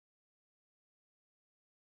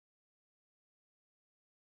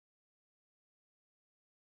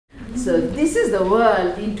So this is the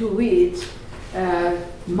world into which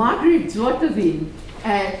Margreet Zwarteveen,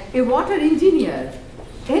 a water engineer,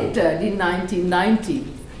 entered in 1990.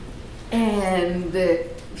 And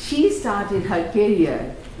she started her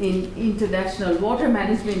career in International Water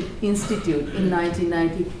Management Institute in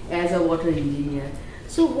 1990 as a water engineer.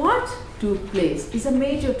 So what took place is a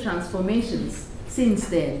major transformations since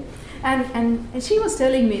then. And she was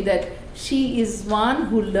telling me that she is one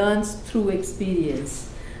who learns through experience.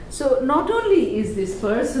 So not only is this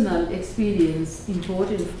personal experience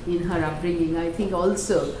important in her upbringing, I think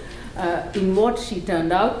also in what she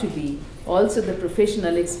turned out to be, also the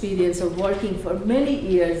professional experience of working for many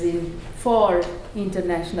years for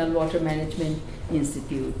International Water Management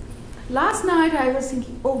Institute. Last night I was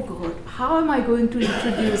thinking, oh God, how am I going to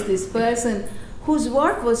introduce this person whose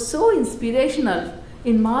work was so inspirational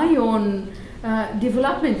in my own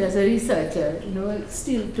development as a researcher,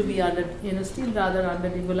 still to be still rather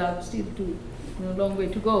underdeveloped, still too, long way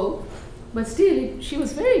to go. But still, she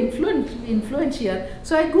was very influential.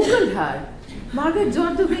 So I Googled her. Margreet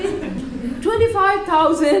Zwarteveen,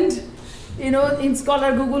 25,000, in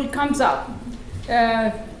Scholar Google comes up.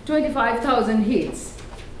 25,000 hits.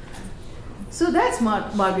 So that's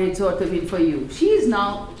Margreet Zwarteveen for you. She is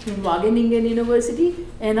now in Wageningen University,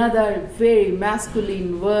 another very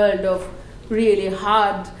masculine world of really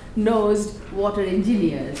hard-nosed water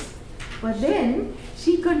engineers. But then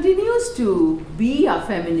she continues to be a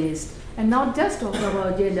feminist and not just talk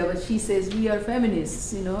about gender, but she says we are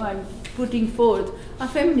feminists, I'm putting forth a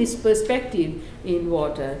feminist perspective in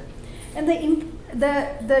water. And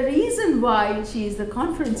the reason why she is the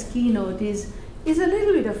conference keynote is a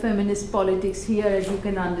little bit of feminist politics here, as you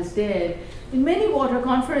can understand. In many water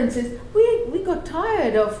conferences, we got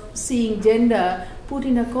tired of seeing gender put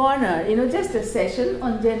in a corner, just a session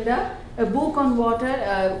on gender, a book on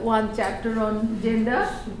water, one chapter on gender,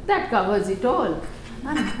 that covers it all.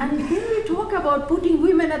 And then we talk about putting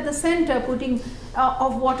women at the center,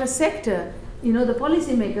 of water sector, the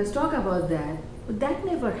policymakers talk about that, but that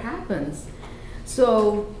never happens.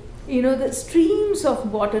 So, the streams of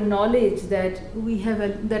water knowledge that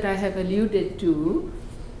I have alluded to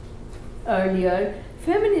earlier,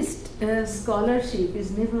 feminist scholarship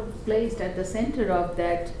is never placed at the center of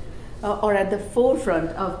that or at the forefront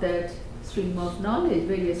of that stream of knowledge,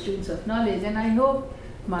 various streams of knowledge. And I hope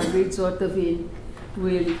Margreet Zwarteveen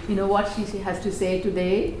will, what she has to say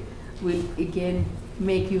today will again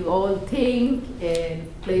make you all think and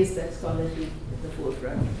place that scholarship at the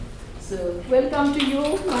forefront. So welcome to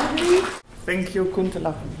you, Margreet. Thank you,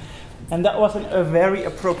 Kuntala. And that was a very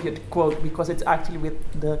appropriate quote, because it's actually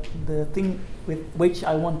with the thing with which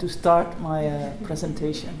I want to start my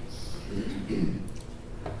presentation.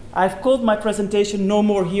 I've called my presentation "No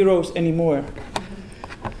More Heroes Anymore."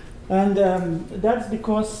 And that's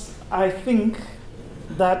because I think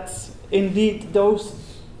that indeed those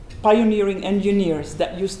pioneering engineers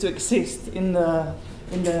that used to exist in the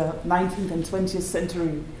 19th and 20th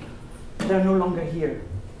century, they're no longer here.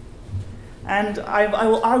 And I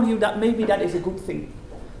will argue that maybe that is a good thing,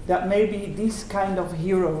 that maybe these kind of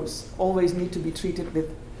heroes always need to be treated with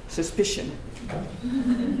suspicion.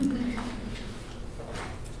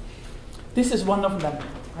 This is one of them.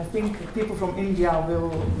 I think people from India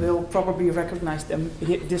will probably recognize them.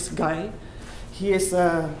 This guy, he is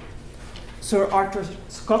Sir Arthur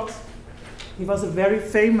Scott. He was a very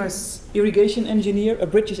famous irrigation engineer, a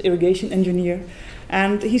British irrigation engineer.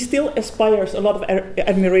 And he still inspires a lot of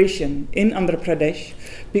admiration in Andhra Pradesh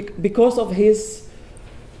because of his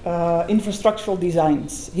infrastructural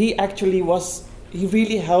designs. He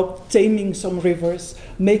really helped taming some rivers,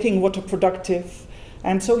 making water productive.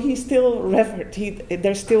 And so he's still revered.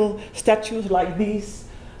 There's still statues like these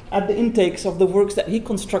at the intakes of the works that he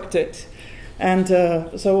constructed. And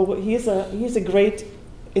so he's a great,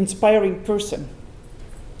 inspiring person.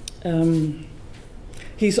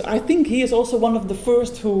 I think he is also one of the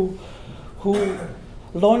first who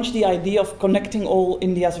launched the idea of connecting all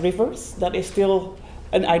India's rivers. That is still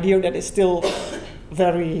an idea that is still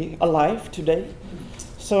very alive today.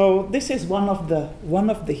 So this is one of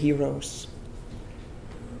the heroes.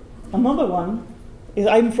 Another one is,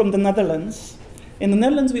 I'm from the Netherlands. In the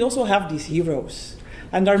Netherlands we also have these heroes.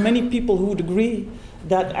 And there are many people who would agree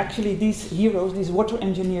that actually these heroes, these water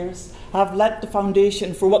engineers, have laid the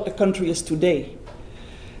foundation for what the country is today.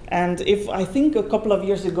 And if I think a couple of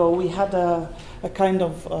years ago we had a kind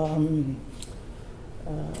of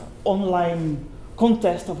online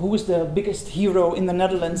contest of who is the biggest hero in the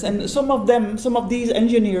Netherlands, and some of these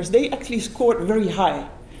engineers, they actually scored very high.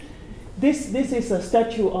 This is a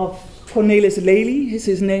statue of Cornelis Lely, is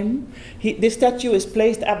his name. This statue is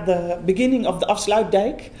placed at the beginning of the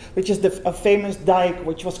Afsluitdijk, which is a famous dike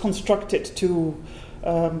which was constructed to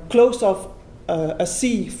close off a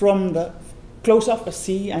sea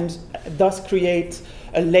and thus create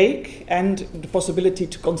a lake and the possibility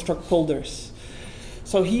to construct polders.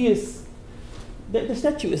 So the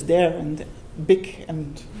statue is there and big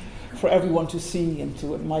and for everyone to see and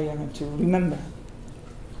to admire and to remember.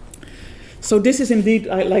 So this is indeed,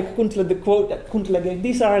 like Kuntala, the quote that Kuntala gave,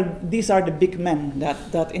 these are the big men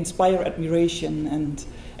that inspire admiration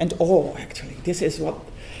and awe, actually. This is what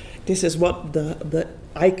the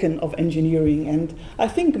icon of engineering. And I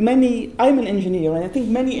think I'm an engineer, and I think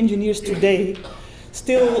many engineers today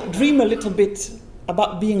still dream a little bit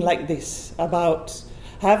about being like this, about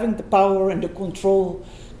having the power and the control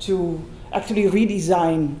to actually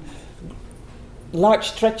redesign large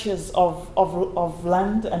stretches of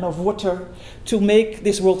land and of water to make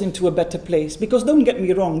this world into a better place. Because don't get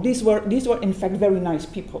me wrong, these were in fact very nice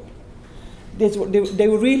people. They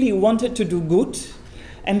really wanted to do good,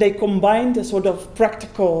 and they combined a sort of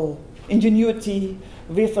practical ingenuity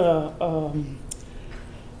with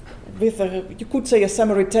you could say a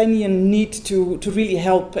Samaritanian need to really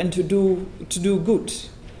help and to do good.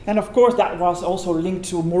 And of course, that was also linked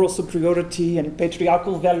to moral superiority and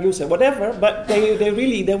patriarchal values or whatever. But they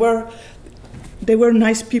were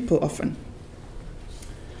nice people often.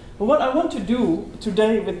 But what I want to do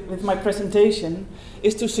today with my presentation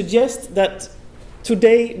is to suggest that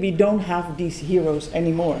today we don't have these heroes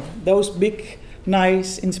anymore. Those big,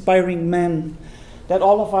 nice, inspiring men that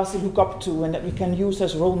all of us look up to and that we can use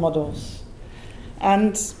as role models.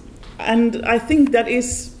 And I think that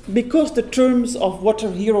is because the terms of water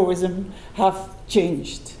heroism have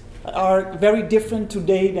changed, are very different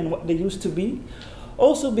today than what they used to be.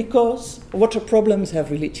 Also because water problems have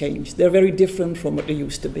really changed. They're very different from what they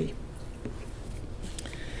used to be.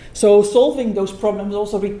 So solving those problems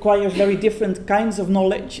also requires very different kinds of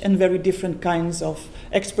knowledge and very different kinds of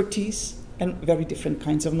expertise and very different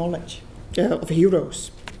kinds of knowledge, of heroes.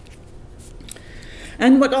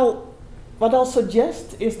 And what I'll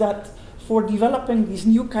suggest is that for developing these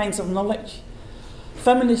new kinds of knowledge,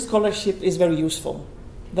 feminist scholarship is very useful.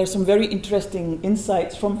 There's some very interesting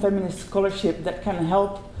insights from feminist scholarship that can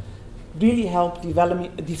really help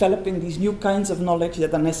developing these new kinds of knowledge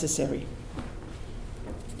that are necessary.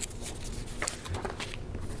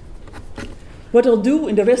 What I'll do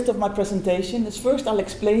in the rest of my presentation is first I'll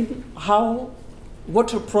explain how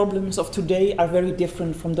water problems of today are very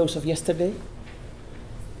different from those of yesterday.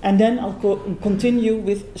 And then I'll continue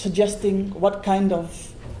with suggesting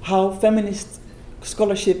how feminist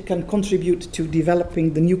scholarship can contribute to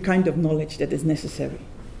developing the new kind of knowledge that is necessary.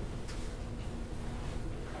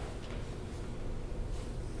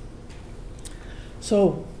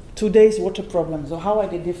 So, today's water problems, so how are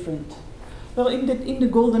they different? Well, in the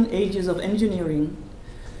golden ages of engineering,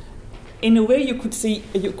 in a way you could say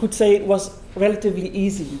it was relatively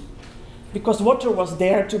easy, because water was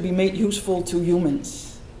there to be made useful to humans.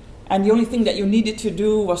 And the only thing that you needed to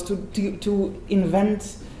do was to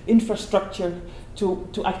invent infrastructure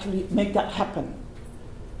to actually make that happen.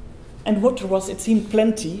 And water was, it seemed,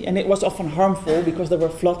 plenty, and it was often harmful because there were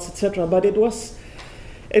floods, etc. But it was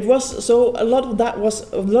so a lot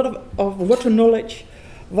of water knowledge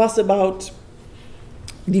was about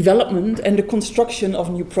development and the construction of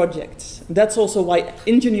new projects. That's also why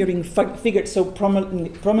engineering figured so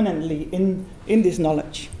prominently in this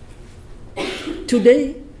knowledge.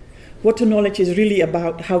 Today, water knowledge is really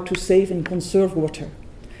about how to save and conserve water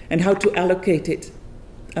and how to allocate it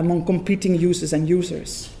among competing users and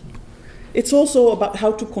users. It's also about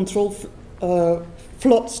how to control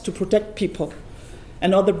floods to protect people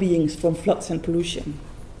and other beings from floods and pollution.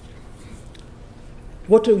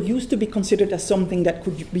 Water used to be considered as something that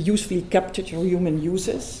could be usefully captured for human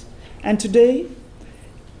uses, and today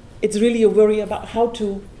it's really a worry about how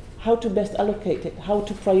to best allocate it, how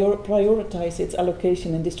to prioritize its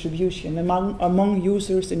allocation and distribution among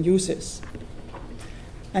users and users.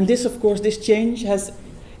 And this, of course, this change is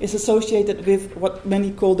associated with what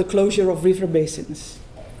many call the closure of river basins.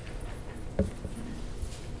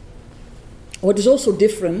 What is also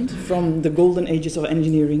different from the golden ages of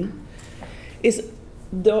engineering is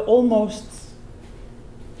the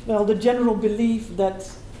general belief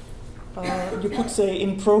that you could say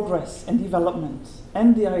in progress and development,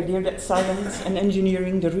 and the idea that science and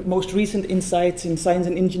engineering, the most recent insights in science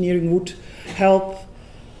and engineering, would help,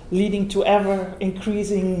 leading to ever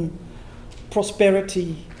increasing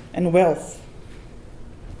prosperity and wealth.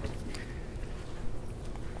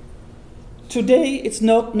 Today, it's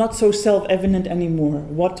not so self-evident anymore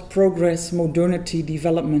what progress, modernity,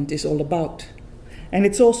 development is all about. And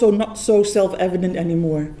it's also not so self-evident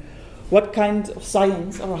anymore what kind of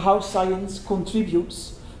science or how science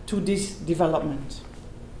contributes to this development.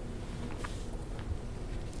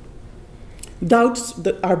 Doubts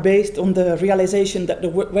that are based on the realization that the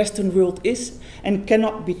Western world is and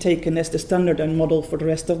cannot be taken as the standard and model for the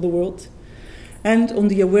rest of the world, and on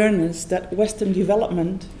the awareness that Western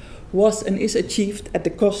development was and is achieved at the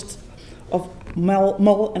cost of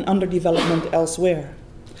mal and underdevelopment elsewhere.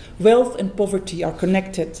 Wealth and poverty are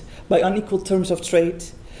connected by unequal terms of trade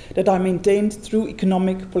that are maintained through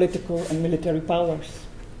economic, political, and military powers.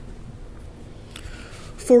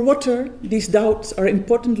 For water, these doubts are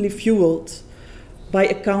importantly fueled by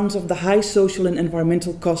accounts of the high social and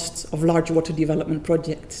environmental costs of large water development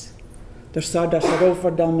projects. The Sardar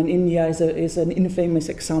Sarovar Dam in India is an infamous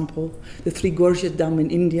example. The Three Gorges Dam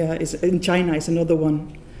in China is another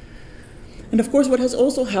one. And of course, what has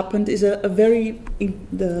also happened is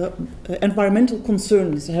the environmental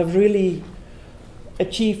concerns have really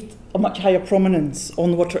achieved a much higher prominence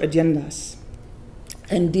on water agendas.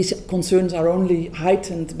 And these concerns are only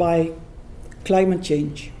heightened by climate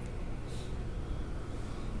change.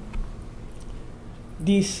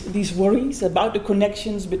 These worries about the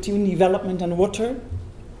connections between development and water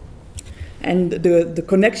and the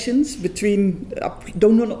connections between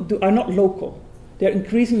are not local. They're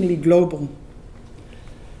increasingly global.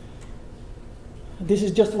 This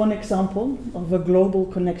is just one example of a global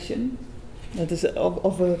connection that is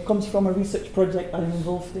comes from a research project I'm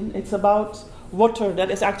involved in. It's about water that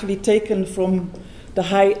is actually taken from the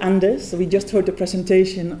high Andes. We just heard a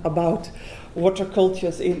presentation about water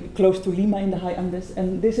cultures close to Lima in the high Andes,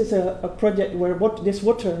 and this is a project where this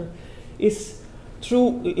water is,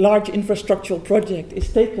 through large infrastructural project,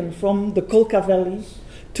 is taken from the Colca Valley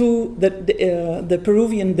to the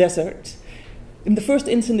Peruvian desert. In the first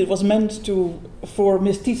instance, it was meant for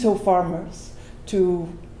mestizo farmers to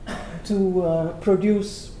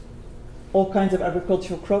produce all kinds of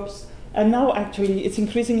agricultural crops. And now, actually, it's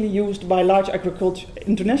increasingly used by large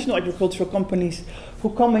international agricultural companies who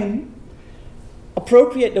come in,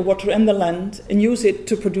 appropriate the water and the land, and use it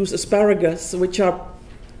to produce asparagus, which are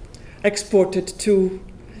exported to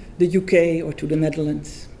the UK or to the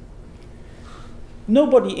Netherlands.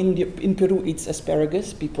 Nobody in Peru eats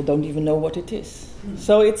asparagus. People don't even know what it is.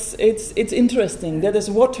 So it's interesting that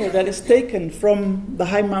there's water that is taken from the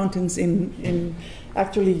high mountains in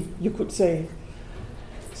actually, you could say.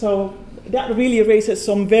 So that really raises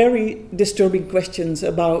some very disturbing questions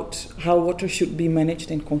about how water should be managed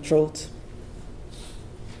and controlled.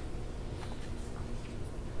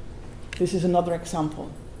 This is another example.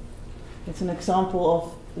 It's an example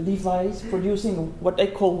of Levi's producing what they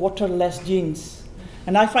call waterless jeans.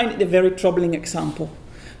 And I find it a very troubling example,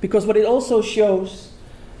 because what it also shows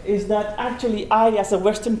is that actually I, as a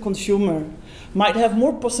Western consumer, might have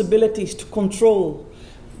more possibilities to control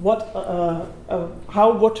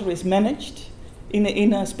how water is managed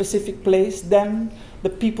in a specific place than the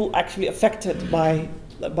people actually affected by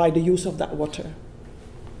the use of that water.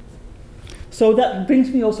 So that brings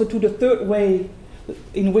me also to the third way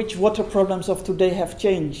in which water problems of today have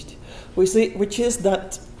changed, which is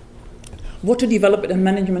that water development and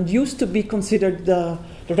management used to be considered the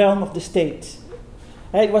realm of the state.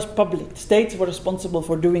 It was public. States were responsible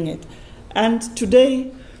for doing it. And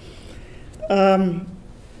today,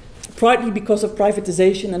 partly because of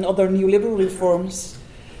privatization and other neoliberal reforms,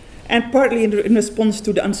 and partly in response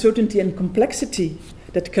to the uncertainty and complexity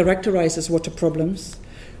that characterizes water problems,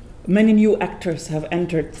 many new actors have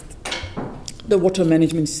entered the water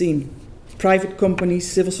management scene. Private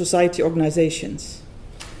companies, civil society organizations.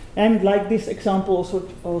 And like this example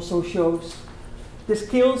also shows, the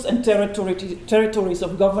skills and territories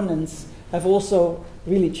of governance have also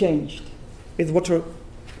really changed, with water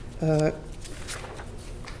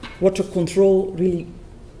control really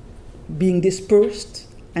being dispersed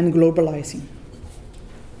and globalizing.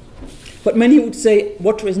 But many would say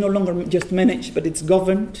water is no longer just managed, but it's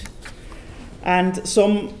governed. And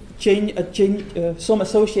some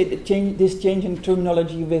associate this change in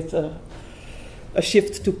terminology with a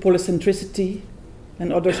shift to polycentricity,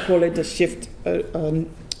 and others call it a shift,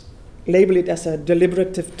 label it as a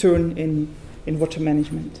deliberative turn in water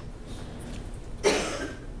management.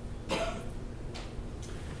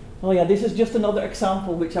 Oh yeah, this is just another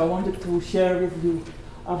example which I wanted to share with you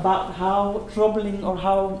about how troubling or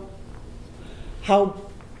how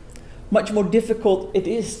much more difficult it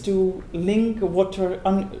is to link water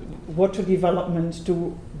development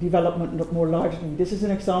to development more largely. This is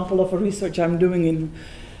an example of a research I'm doing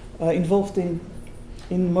involved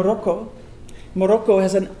in Morocco, Morocco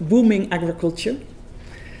has a booming agriculture,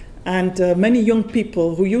 and many young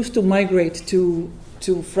people who used to migrate to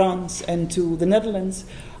France and to the Netherlands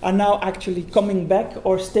are now actually coming back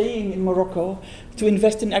or staying in Morocco to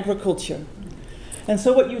invest in agriculture. And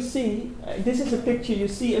so what you see, this is a picture, you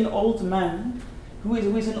see an old man who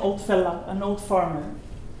is an old fella, an old farmer.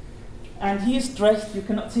 And he is dressed, you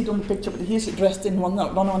cannot see it on the picture, but he is dressed in one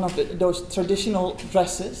of those traditional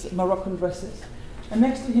dresses, Moroccan dresses. And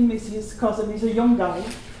next to him is his cousin, he's a young guy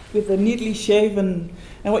with a neatly shaven.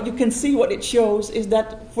 And what you can see, what it shows, is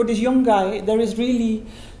that for this young guy, there is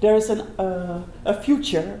a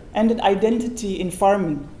future and an identity in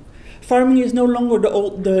farming. Farming is no longer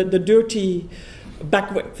the dirty,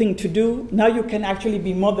 backward thing to do. Now you can actually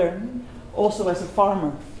be modern, also as a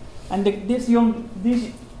farmer. And these young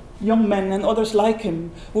men and others like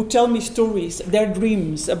him who tell me stories, their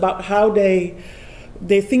dreams about how they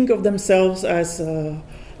think of themselves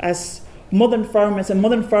as modern farmers. And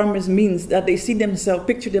modern farmers means that they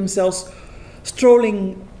picture themselves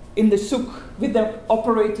strolling in the souk with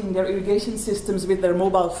operating their irrigation systems with their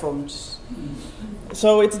mobile phones.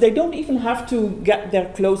 So they don't even have to get their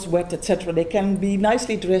clothes wet, etc. They can be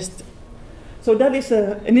nicely dressed. So that is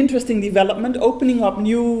an interesting development, opening up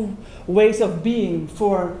new ways of being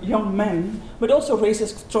for young men, but also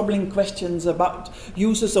raises troubling questions about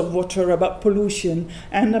uses of water, about pollution,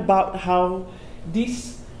 and about how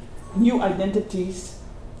these new identities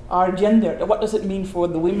are gendered. What does it mean for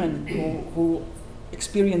the women who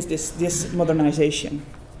experience this modernization?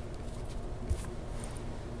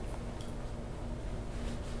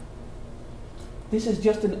 This is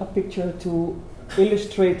just a picture to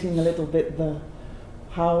illustrating a little bit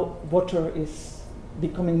how water is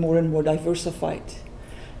becoming more and more diversified,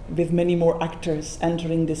 with many more actors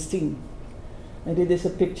entering the scene. And it is a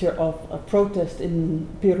picture of a protest in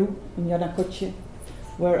Peru, in Yanacocha,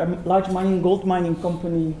 where a large gold mining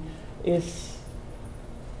company is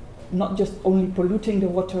not just only polluting the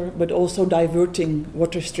water, but also diverting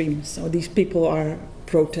water streams. So these people are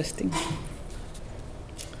protesting.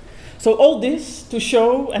 So all this to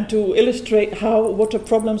show and to illustrate how water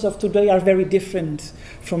problems of today are very different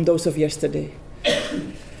from those of yesterday.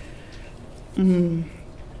 And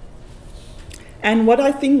what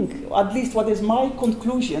I think, at least what is my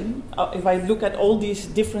conclusion, if I look at all these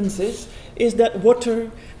differences, is that water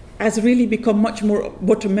has really become much more,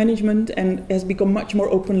 water management and has become much more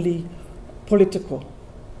openly political.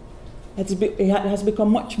 It has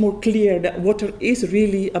become much more clear that water is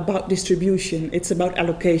really about distribution. It's about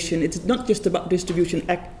allocation. It's not just about distribution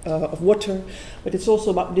of water, but it's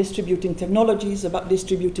also about distributing technologies, about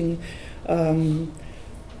distributing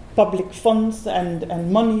public funds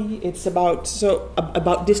and money. It's about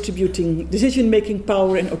distributing decision-making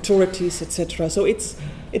power and authorities, etc. So it's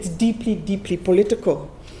deeply, deeply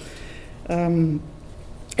political.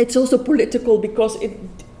 It's also political because it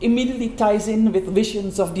immediately ties in with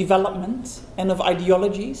visions of development and of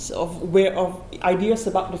ideologies, of ideas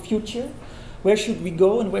about the future. Where should we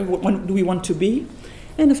go and where do we want to be?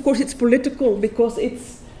 And of course it's political because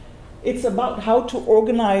it's about how to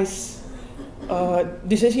organize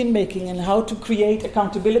decision making and how to create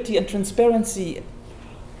accountability and transparency,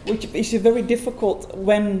 which is very difficult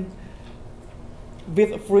when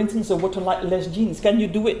with, for instance, a water-less genes. Can you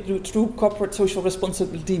do it through corporate social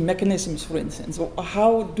responsibility mechanisms, for instance? Or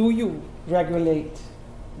how do you regulate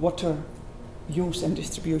water use and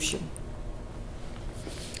distribution?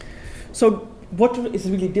 So water is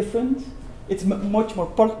really different. It's much more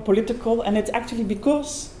political, and it's actually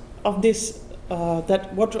because of this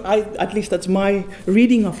that water, at least that's my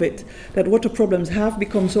reading of it, that water problems have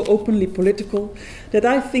become so openly political that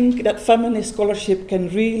I think that feminist scholarship can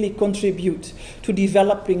really contribute to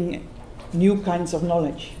developing new kinds of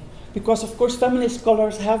knowledge. Because of course feminist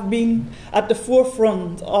scholars have been at the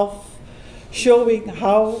forefront of showing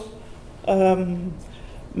how how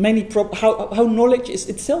knowledge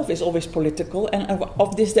itself is always political, and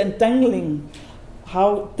of this entangling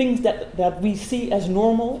how things that we see as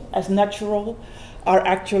normal, as natural, are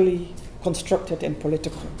actually constructed and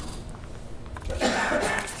political.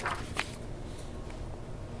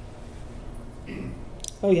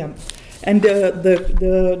 Oh yeah, and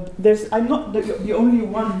I'm not the only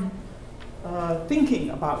one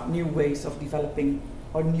thinking about new ways of developing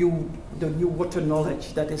or the new water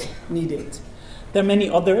knowledge that is needed. There are many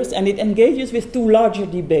others, and it engages with two larger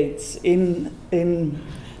debates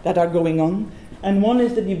that are going on. And one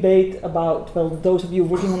is the debate about, well, those of you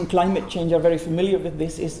working on climate change are very familiar with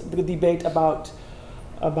this, is the debate about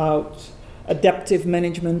adaptive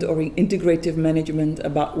management or integrative management,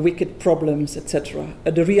 about wicked problems, etc.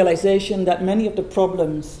 The realization that many of the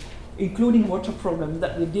problems, including water problems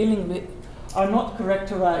that we're dealing with, are not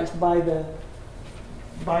characterized by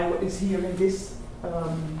what is here in this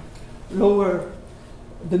lower,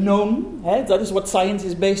 the known. That is what science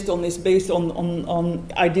is based on. Is based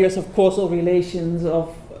on ideas of causal relations,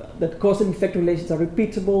 of that cause and effect relations are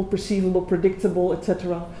repeatable, perceivable, predictable,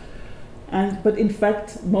 etc. But in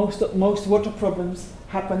fact, most water problems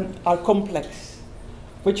are complex,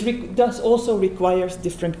 which thus also requires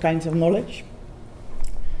different kinds of knowledge.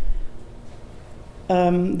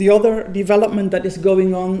 The other development that is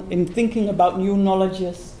going on in thinking about new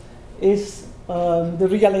knowledges is the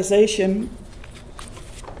realization,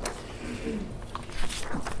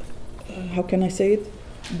 how can I say it?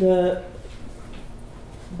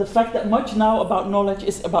 The fact that much now about knowledge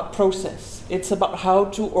is about process. It's about how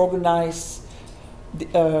to organize,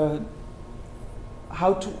 how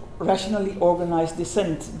to rationally organize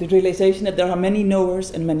dissent. The realization that there are many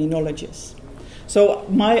knowers and many knowledges. So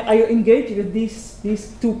I engage with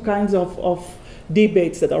these two kinds of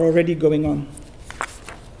debates that are already going on.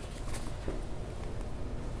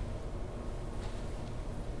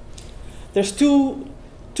 There's two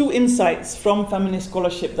insights from feminist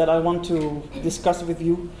scholarship that I want to discuss with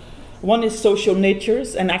you. One is social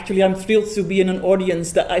natures, and actually I'm thrilled to be in an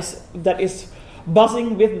audience that is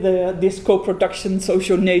buzzing with this co-production,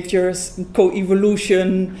 social natures,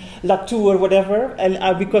 co-evolution, Latour, whatever.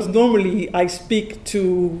 And because normally I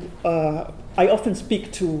often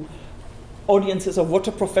speak to audiences of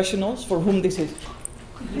water professionals for whom this is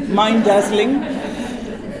mind-dazzling.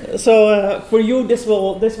 So for you, this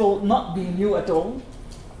will not be new at all.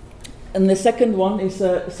 And the second one is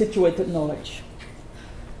situated knowledge.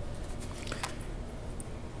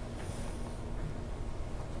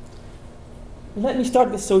 Let me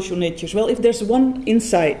start with social natures. Well, if there's one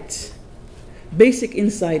insight, basic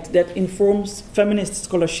insight that informs feminist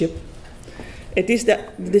scholarship, it is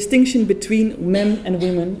that the distinction between men and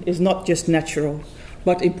women is not just natural,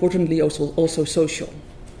 but importantly also social.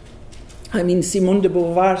 I mean, Simone de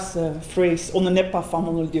Beauvoir's phrase, on ne n'est pas femme,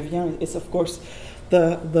 on le devient, is of course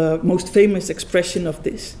the most famous expression of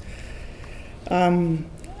this.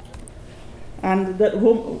 And that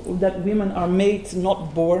women are made,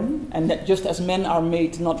 not born, and that just as men are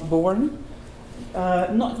made, not born,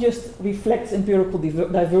 not just reflects empirical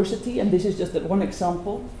diversity, and this is just that one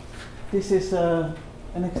example. This is a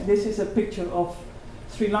picture of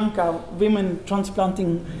Sri Lanka women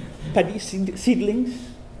transplanting paddy seedlings.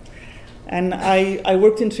 And I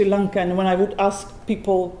worked in Sri Lanka, and when I would ask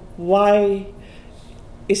people, why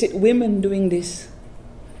is it women doing this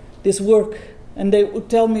work? And they would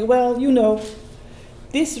tell me, well, you know,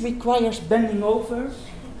 this requires bending over.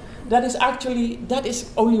 That is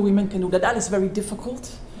only women can do that. That is very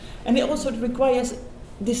difficult. And it also requires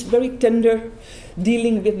this very tender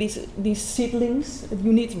dealing with these seedlings.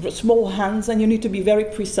 You need small hands and you need to be very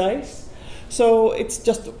precise. So it's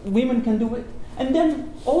just women can do it. And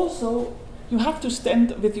then also you have to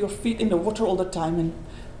stand with your feet in the water all the time, and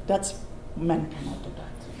that's men cannot do that.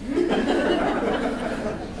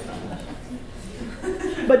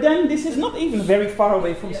 But then this is not even very far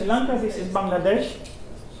away from Sri Lanka. This is Bangladesh.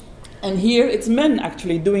 And here it's men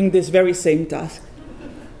actually doing this very same task,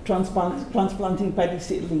 transplanting paddy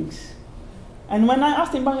seedlings. And when I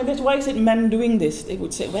asked in Bangladesh, why is it men doing this? They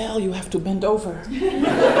would say, well, you have to bend over.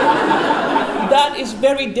 That is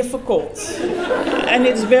very difficult. And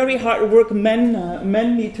it's very hard work.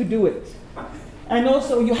 Men need to do it. And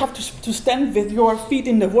also you have to stand with your feet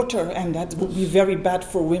in the water, and that would be very bad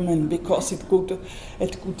for women because it could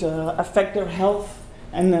affect their health,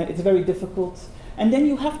 and it's very difficult. And then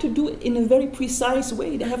you have to do it in a very precise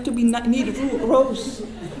way. They have to be neat rows.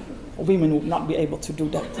 Women would not be able to do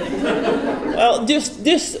that. Well,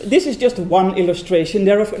 this is just one illustration.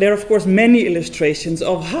 There are of course many illustrations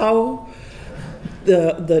of how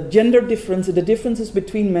the gender difference, the differences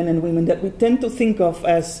between men and women that we tend to think of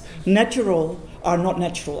as natural are not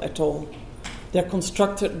natural at all. They're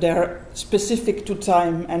constructed, they're specific to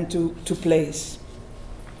time and to place.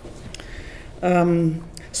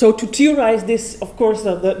 So to theorize this, of course,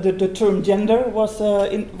 the term gender was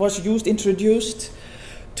introduced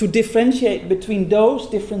to differentiate between those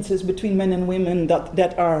differences between men and women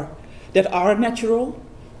that are natural,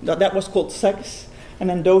 that was called sex, and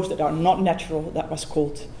then those that are not natural, that was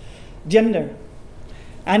called gender.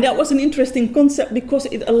 And that was an interesting concept because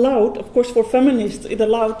it allowed, of course, for feminists, it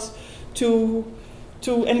allowed to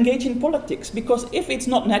engage in politics. Because if it's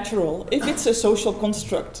not natural, if it's a social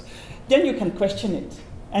construct, then you can question it.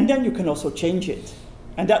 And then you can also change it.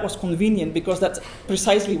 And that was convenient because that's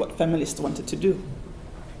precisely what feminists wanted to do.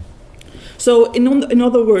 So, in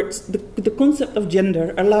other words, the concept of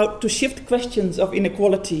gender allowed to shift questions of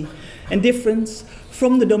inequality and difference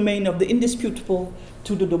from the domain of the indisputable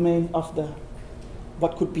to the domain of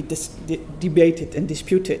what could be debated and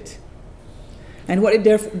disputed. And what it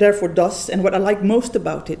therefore does, and what I like most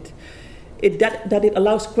about it, that it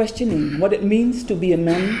allows questioning what it means to be a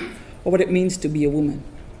man or what it means to be a woman.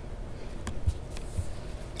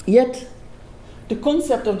 Yet, the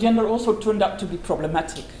concept of gender also turned out to be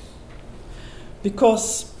problematic,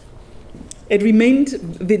 because it remained,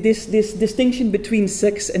 this distinction between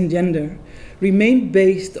sex and gender remained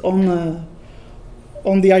based on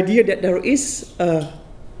the idea that there is a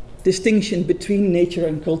distinction between nature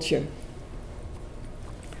and culture.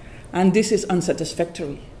 And this is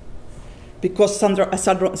unsatisfactory, because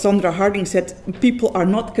Sandra Harding said, people are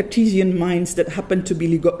not Cartesian minds that happen to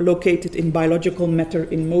be located in biological matter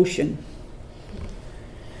in motion.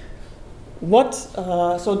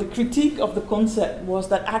 So the critique of the concept was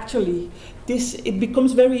that actually it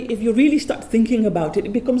becomes if you really start thinking about it,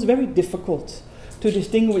 it becomes very difficult to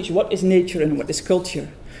distinguish what is nature and what is culture.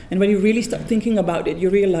 And when you really start thinking about it, you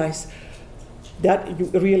realize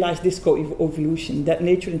this co-evolution, that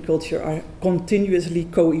nature and culture are continuously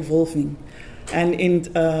co-evolving. And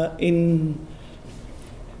in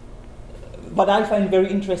what I find very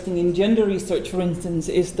interesting in gender research, for instance,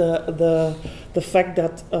 is the fact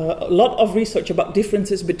that a lot of research about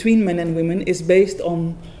differences between men and women is based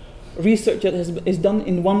on research that is done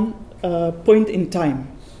in one point in time.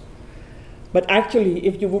 But actually,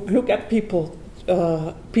 if you would look at people's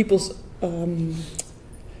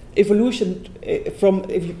evolution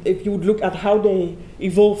if you would look at how they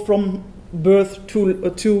evolve from birth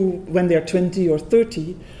to when they're 20 or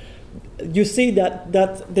 30, you see that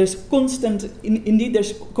there's constant, indeed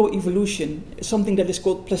there's co-evolution, something that is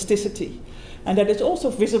called plasticity, and that is also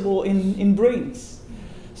visible in brains.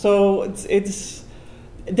 So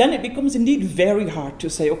then it becomes indeed very hard to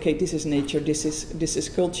say, okay, this is nature, this is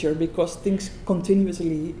culture, because things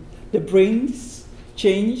continuously, the brains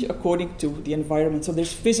change according to the environment. So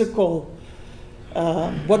there's physical,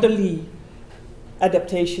 bodily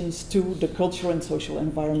adaptations to the cultural and social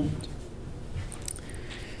environment.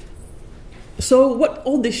 So what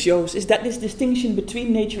all this shows is that this distinction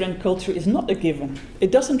between nature and culture is not a given.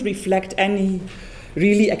 It doesn't reflect any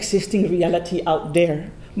really existing reality out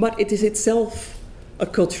there, but it is itself a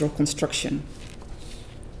cultural construction.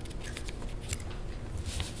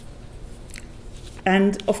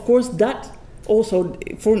 And of course that also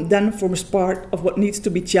then forms part of what needs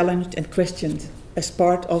to be challenged and questioned as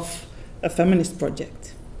part of a feminist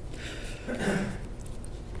project.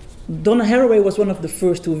 Donna Haraway was one of the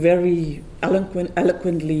first who very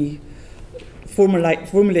eloquently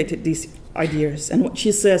formulated these ideas. And what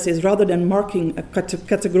she says is, rather than marking a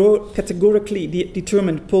categorically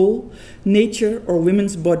determined pole, nature or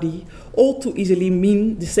women's body all too easily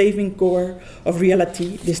mean the saving core of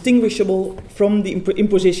reality, distinguishable from the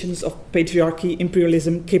impositions of patriarchy,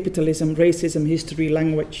 imperialism, capitalism, racism, history,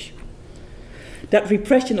 language. That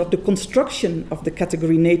repression of the construction of the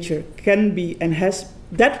category nature can be and has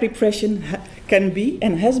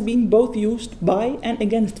been both used by and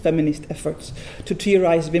against feminist efforts to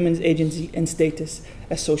theorize women's agency and status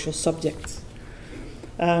as social subjects.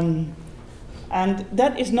 And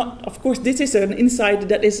that is not, of course, this is an insight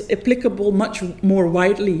that is applicable much more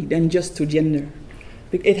widely than just to gender.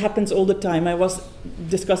 It happens all the time. I was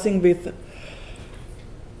discussing with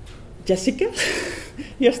Jessica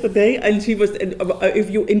yesterday, and she was,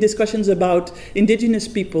 in discussions about indigenous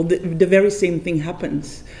people, the very same thing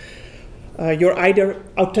happens. You're either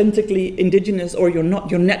authentically indigenous or you're not.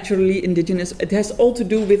 You're naturally indigenous. It has all to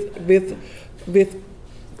do with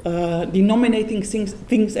denominating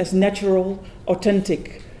things as natural,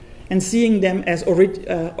 authentic, and seeing them as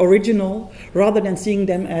original rather than seeing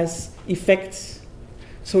them as effects.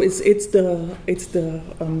 So it's the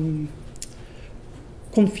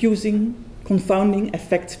confounding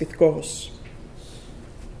effects with cause.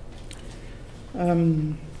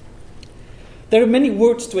 There are many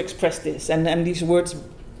words to express this, and these words,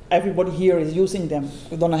 everybody here is using them.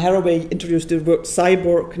 Donna Haraway introduced the word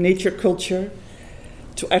cyborg, nature, culture,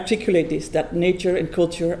 to articulate this, that nature and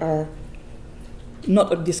culture are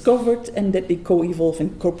not discovered and that they co-evolve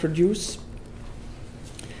and co-produce.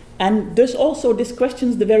 And thus also this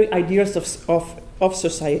questions the very ideas of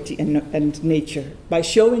society and nature by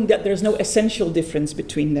showing that there's no essential difference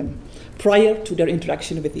between them prior to their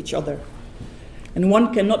interaction with each other. And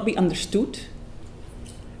one cannot be understood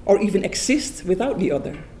or even exist without the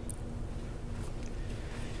other.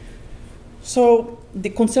 So the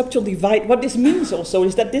conceptual divide, what this means also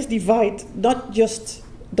is that this divide not just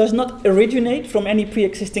does not originate from any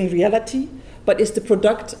pre-existing reality, but is the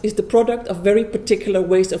product of very particular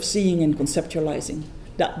ways of seeing and conceptualizing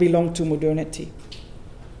that belong to modernity.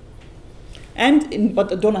 And in what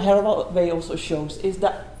the Donna Haraway also shows is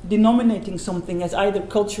that denominating something as either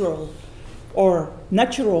cultural or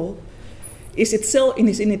natural is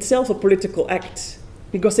in itself a political act.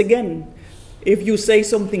 Because again, if you say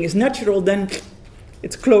something is natural, then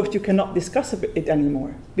it's closed, you cannot discuss it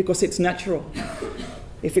anymore, because it's natural.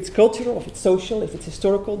 If it's cultural, if it's social, if it's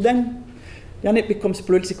historical, then it becomes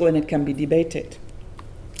political and it can be debated.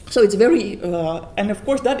 So it's very, and of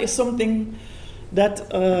course that is something that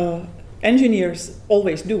engineers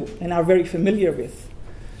always do and are very familiar with.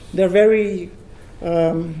 They're very,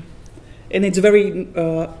 and it's very,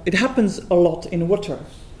 it happens a lot in water.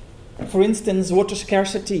 For instance, water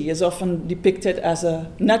scarcity is often depicted as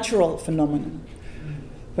a natural phenomenon,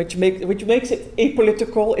 which makes it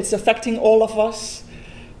apolitical. It's affecting all of us,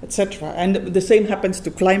 etc. And the same happens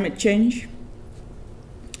to climate change.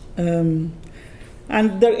 And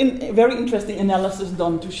there is very interesting analysis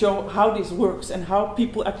done to show how this works and how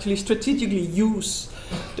people actually strategically use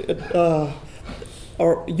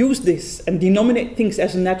this and denominate things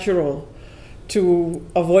as natural to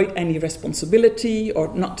avoid any responsibility or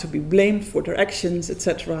not to be blamed for their actions,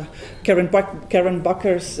 etc. Karen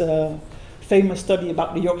Bakker's famous study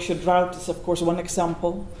about the Yorkshire drought is, of course, one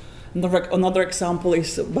example. Another example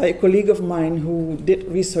is by a colleague of mine who did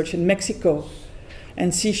research in Mexico,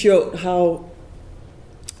 and she showed how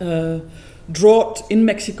drought in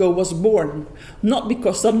Mexico was born, not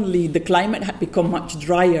because suddenly the climate had become much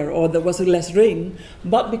drier or there was less rain,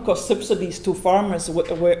 but because subsidies to farmers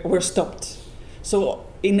were stopped. So,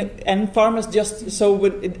 and farmers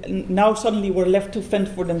now suddenly were left to fend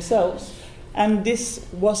for themselves, and this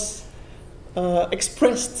was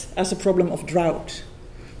expressed as a problem of drought.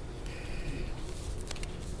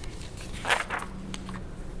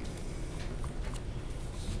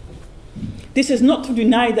 This is not to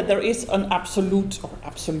deny that there is an absolute,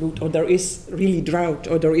 or there is really drought,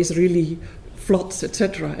 or there is really floods,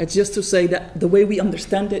 etc. It's just to say that the way we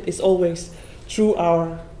understand it is always through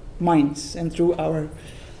our minds and through our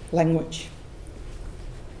language.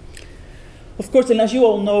 Of course, and as you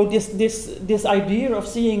all know, this idea of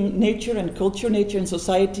seeing nature and culture, nature and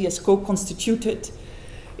society as co-constituted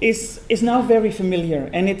is now very familiar,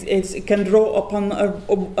 and it can draw upon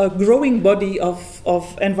a growing body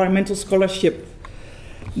of environmental scholarship,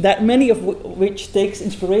 that many of which takes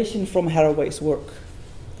inspiration from Haraway's work.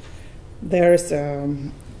 There's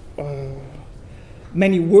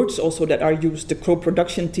many words also that are used: the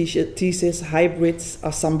co-production thesis, hybrids,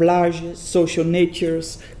 assemblages, social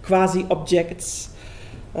natures, quasi-objects.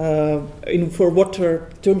 For water,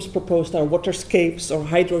 terms proposed are waterscapes or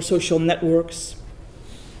hydrosocial networks.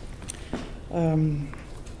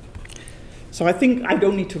 So I think I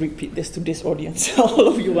don't need to repeat this to this audience. All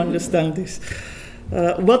of you understand this.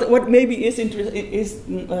 What maybe is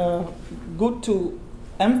good to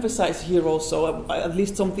emphasize here also, at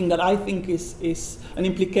least something that I think is an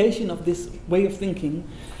implication of this way of thinking,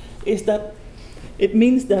 is that it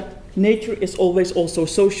means that nature is always also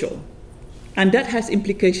social. And that has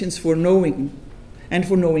implications for knowing, and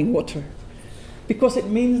for knowing water. Because it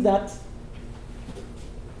means that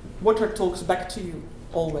water talks back to you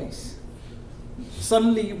always.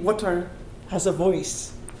 Suddenly water has a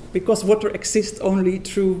voice, because water exists only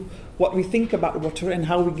through what we think about water and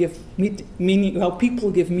how we give meaning, how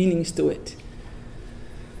people give meanings to it.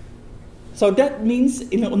 So that means,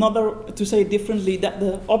 to say it differently, that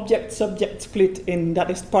the object-subject split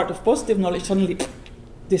that is part of positive knowledge suddenly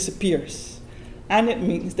disappears. And it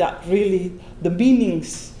means that really the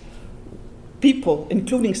meanings people,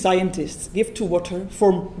 including scientists, give to water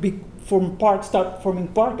start forming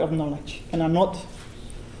part of knowledge and are not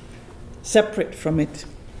separate from it.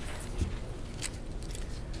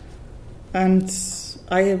 And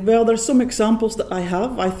there's some examples that I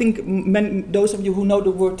have. I think those of you who know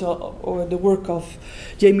the work of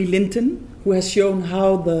Jamie Linton, who has shown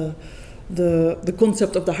how the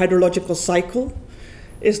concept of the hydrological cycle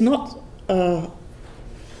is not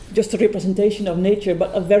just a representation of nature,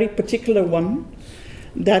 but a very particular one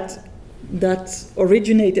that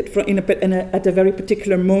originated at a very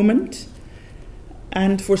particular moment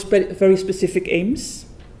and for very specific aims.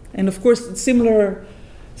 And of course, similar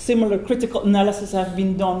critical analysis have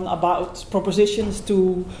been done about propositions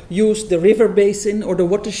to use the river basin or the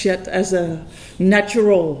watershed as a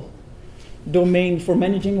natural domain for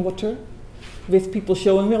managing water, with people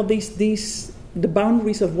showing, well, the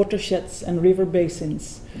boundaries of watersheds and river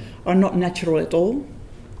basins are not natural at all,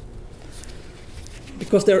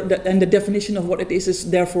 because and the definition of what it is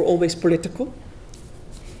therefore always political.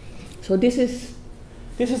 So this is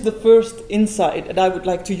the first insight that I would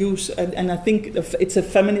like to use, and I think it's a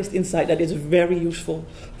feminist insight that is very useful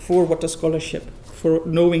for water scholarship, for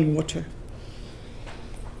knowing water.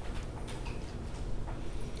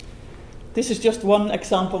 This is just one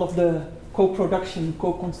example of the co-production,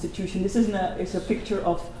 co-constitution. This is a picture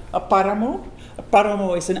of a paramo. A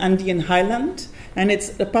paramo is an Andean highland, and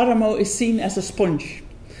the paramo is seen as a sponge.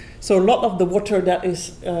 So a lot of the water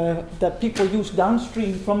that people use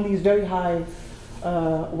downstream from these very high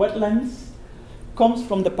wetlands comes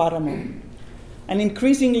from the paramo. And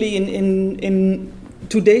increasingly in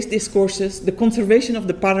today's discourses, the conservation of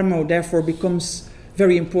the paramo therefore becomes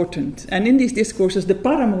very important. And in these discourses, the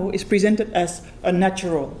paramo is presented as a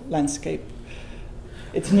natural landscape.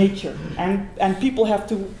 It's nature. And people have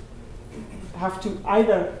to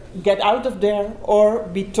either get out of there or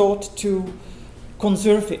be taught to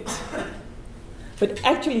conserve it. But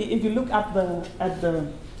actually, if you look at the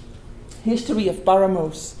history of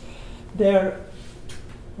paramos, oh,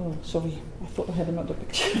 sorry, I thought I had another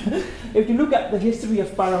picture. If you look at the history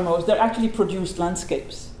of paramos, they're actually produced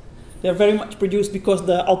landscapes. They're very much produced because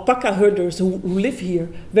the alpaca herders who live here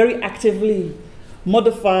very actively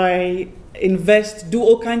modify, invest, do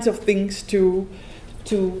all kinds of things to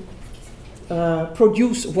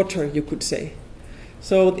produce water, you could say.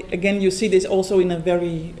 So again, you see this also in a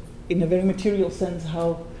very material sense,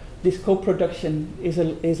 how this co-production is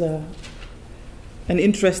an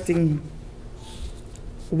interesting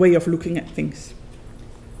way of looking at things.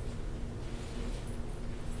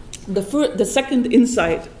 The second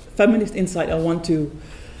insight, feminist insight, I want to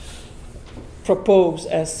propose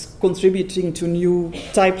as contributing to new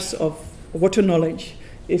types of water knowledge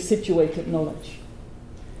is situated knowledge.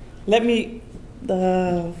 Let me,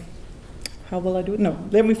 how will I do it? No,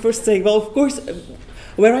 let me first say, well, of course,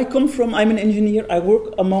 where I come from, I'm an engineer. I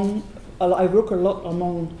work a lot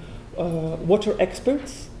among water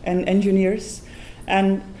experts and engineers,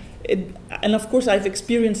 and of course I've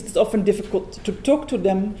experienced it's often difficult to talk to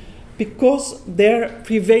them because their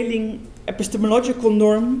prevailing epistemological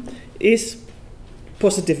norm is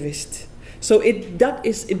positivist. So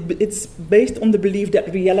it's based on the belief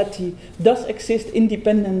that reality does exist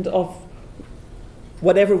independent of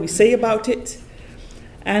whatever we say about it.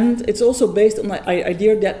 And it's also based on the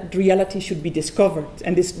idea that reality should be discovered.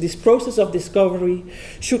 And this process of discovery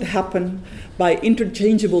should happen by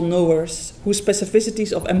interchangeable knowers whose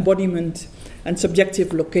specificities of embodiment and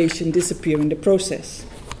subjective location disappear in the process.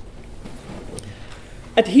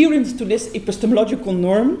 Adherence to this epistemological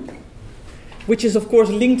norm, which is of course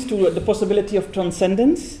linked to the possibility of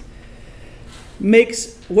transcendence,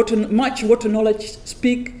 makes much water knowledge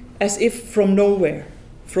speak as if from nowhere,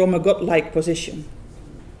 from a godlike position.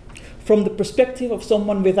 From the perspective of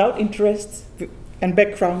someone without interest and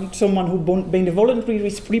background, someone who benevolently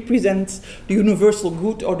represents the universal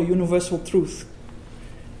good or the universal truth,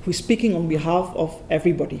 who's speaking on behalf of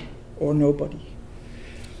everybody or nobody.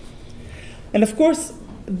 And of course,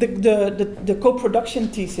 the co-production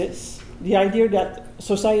thesis, the idea that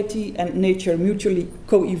society and nature mutually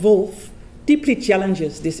co-evolve, deeply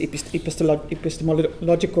challenges this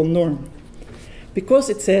epistemological norm. Because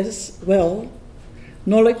it says, well,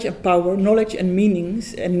 knowledge and power, knowledge and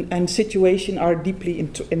meanings and situation are deeply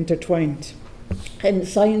intertwined. And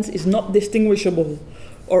science is not distinguishable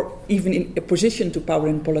or even in opposition to power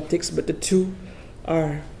and politics, but the two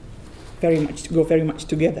are go very much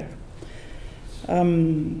together.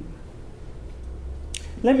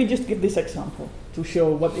 Let me just give this example to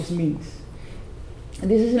show what this means. And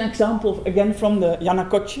this is an example, again, from the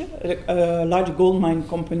Yanacocha, a large gold mine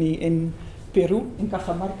company in Peru, in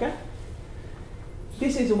Cajamarca.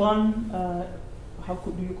 This is one,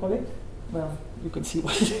 do you call it? Well, you can see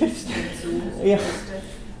what it is. Yeah.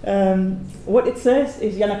 What it says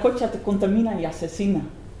is Yanacocha te contamina y asesina.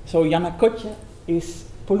 So Yanacocha is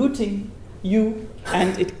polluting you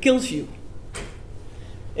and it kills you.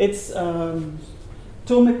 It's tome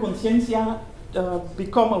conciencia,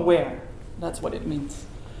 become aware. That's what it means.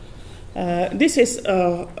 This is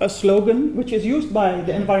a slogan which is used by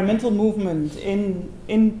the environmental movement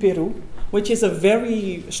in Peru, which is a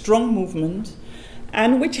very strong movement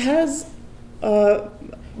and which has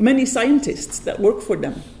many scientists that work for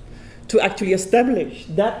them to actually establish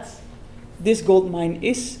that this gold mine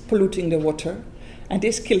is polluting the water and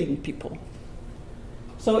is killing people.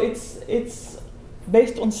 So it's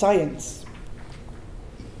based on science.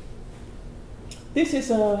 This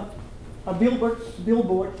is a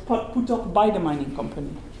billboard put up by the mining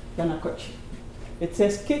company, Yanacocha. It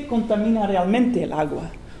says, ¿Qué contamina realmente el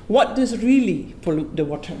agua? What does really pollute the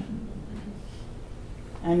water?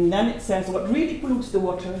 And then it says, what really pollutes the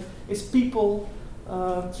water is people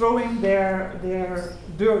throwing their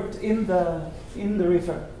dirt in the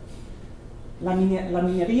river. La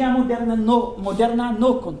minería moderna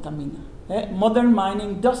no contamina. Modern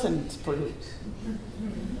mining doesn't pollute.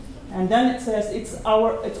 And then it says it's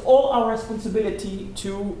all our responsibility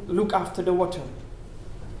to look after the water.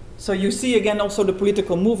 So you see again also the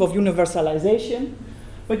political move of universalization,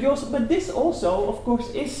 but this also, of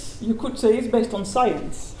course, you could say is based on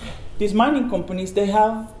science. These mining companies, they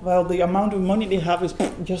have, well, the amount of money they have is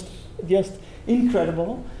just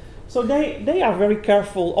incredible. So they are very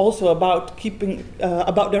careful also about keeping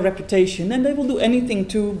about their reputation, and they will do anything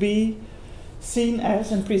to be seen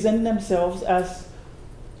as and present themselves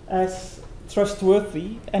as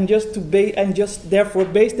trustworthy, and just therefore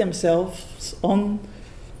base themselves on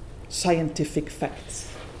scientific facts.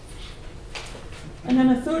 And then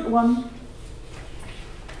a third one.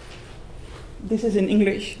 This is in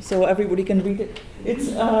English, so everybody can read it.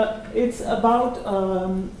 It's about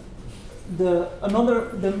the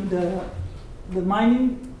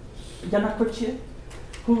mining Yanacocha,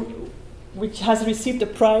 which has received a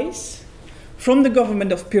prize from the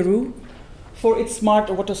government of Peru for its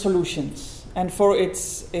smart water solutions and for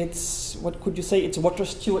its what could you say, its water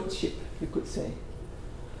stewardship, you could say.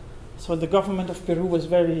 So the government of Peru was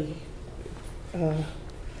very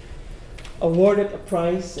awarded a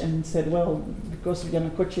prize and said, well, because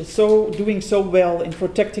Yanacocha is doing so well in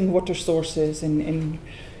protecting water sources and in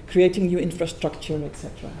creating new infrastructure,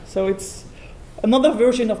 etc. So it's another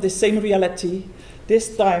version of the same reality,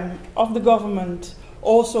 this time of the government,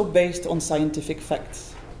 also based on scientific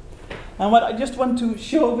facts. And what I just want to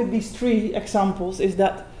show with these three examples is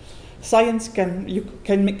that science can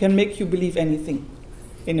make you believe anything,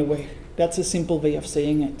 in a way. That's a simple way of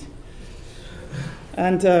saying it.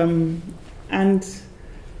 And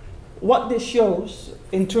what this shows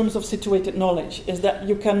in terms of situated knowledge is that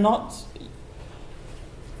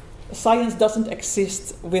science doesn't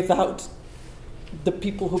exist without the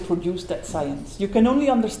people who produce that science. You can only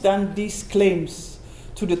understand these claims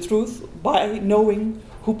to the truth by knowing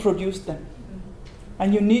who produced them.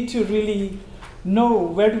 And you need to really know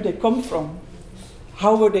where do they come from,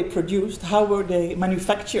 how were they produced, how were they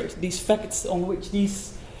manufactured, these facts on which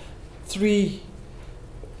these three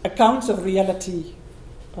accounts of reality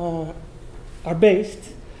are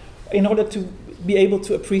based, in order to be able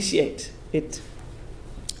to appreciate it.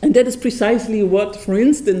 And that is precisely what, for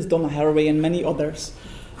instance, Donna Haraway and many others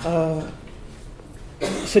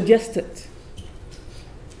suggested.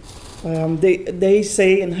 They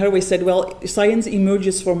say, and Haraway said, well, science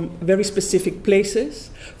emerges from very specific places,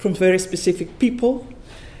 from very specific people.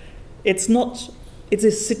 It's not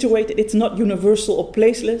universal or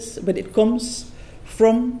placeless, but it comes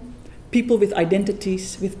from people with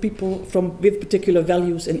identities, with people with particular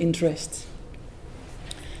values and interests.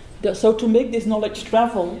 So to make this knowledge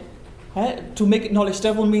travel, to make knowledge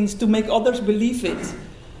travel means to make others believe it.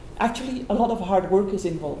 Actually, a lot of hard work is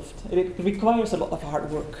involved. It requires a lot of hard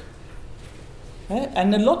work.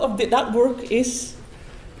 And a lot of that work is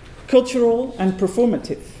cultural and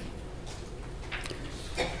performative.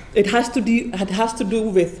 It has to do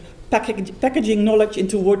with packaging knowledge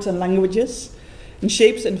into words and languages, in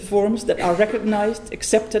shapes and forms that are recognized,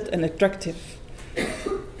 accepted, and attractive.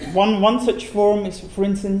 One such form is, for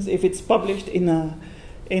instance, if it's published in a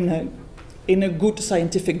good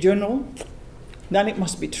scientific journal, then it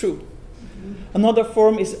must be true. Mm-hmm. Another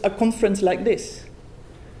form is a conference like this.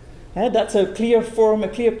 That's a clear form, a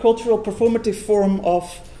clear cultural performative form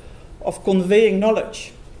of conveying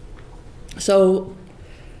knowledge. So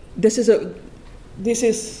this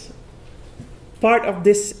is part of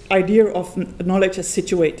this idea of knowledge as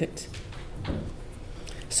situated.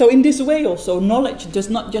 So in this way also, knowledge does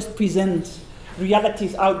not just present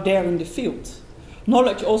realities out there in the field.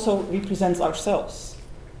 Knowledge also represents ourselves,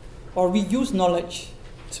 or we use knowledge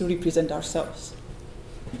to represent ourselves.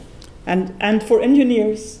 And for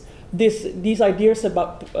engineers, these ideas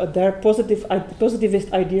about their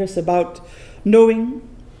positivist ideas about knowing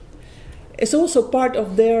is also part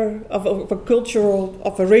of a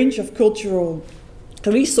range of cultural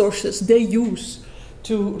resources they use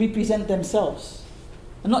to represent themselves.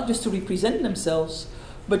 And not just to represent themselves,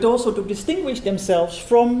 but also to distinguish themselves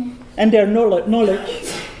from, and their knowledge,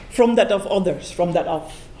 from that of others, from that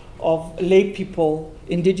of lay people,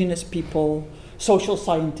 indigenous people, social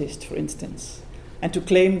scientists, for instance, and to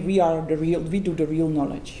claim we do the real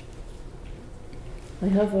knowledge.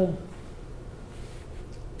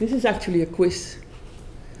 This is actually a quiz.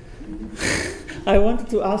 I wanted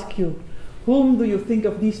to ask you, whom do you think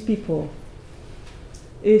of these people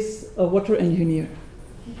is a water engineer?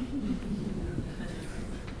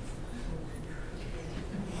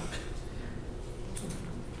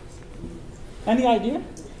 Any idea?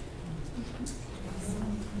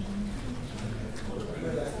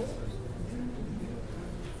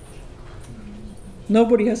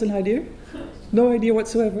 Nobody has an idea? No idea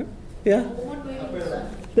whatsoever? Yeah?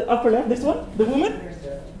 The upper left, this one? The woman?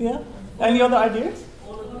 Yeah? Any other ideas?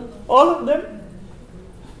 All of them?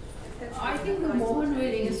 I think the woman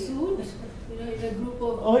wearing a suit, in a group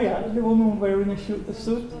of... Oh yeah, the woman wearing a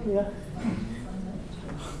suit, yeah.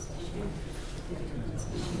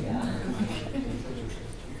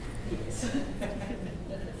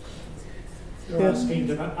 You're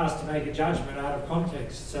asking us to make a judgment out of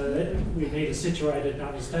context, so that we need a situated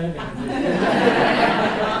understanding.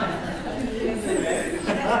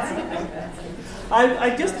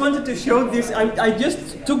 I just wanted to show this. I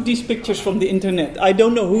just took these pictures from the internet. I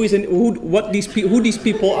don't know who these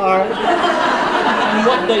people are and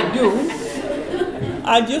what they do.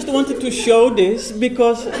 I just wanted to show this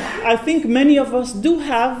because I think many of us do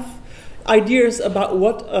have ideas about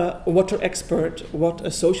what a water expert, what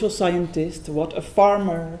a social scientist, what a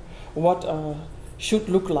farmer, should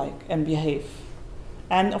look like and behave.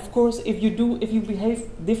 And of course, if you behave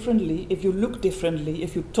differently, if you look differently,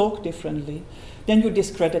 if you talk differently, then you're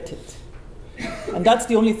discredited. And that's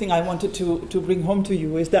the only thing I wanted to bring home to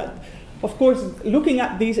you, is that, of course, looking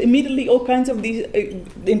at these, immediately all kinds of these,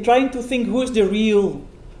 in trying to think who is the real,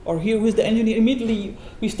 or here who is the engineer, immediately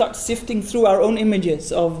we start sifting through our own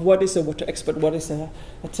images of what is a water expert, what is a,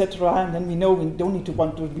 etc. And then we know we don't need to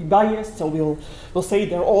want to be biased, so we'll say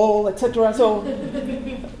they're all, etc. So,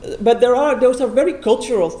 but those are very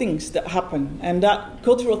cultural things that happen, and that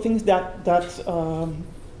cultural things that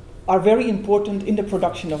are very important in the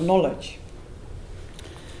production of knowledge.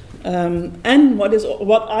 And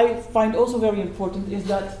what I find also very important is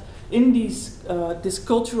that in these this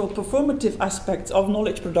cultural performative aspects of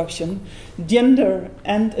knowledge production, gender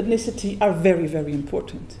and ethnicity are very, very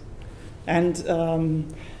important. And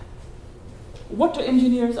water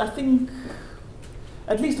engineers, I think,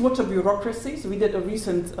 at least water bureaucracies, we did a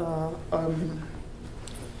recent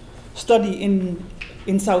study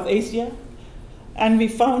in South Asia, and we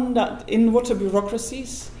found that in water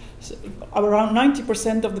bureaucracies, around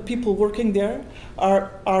 90% of the people working there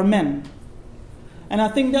are men. And I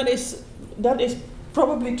think that is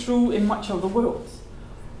probably true in much of the world.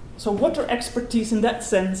 So water expertise in that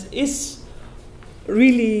sense is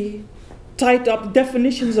really tied up.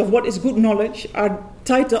 Definitions of what is good knowledge are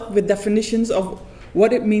tied up with definitions of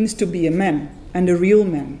what it means to be a man, and a real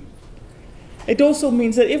man. It also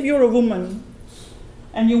means that if you're a woman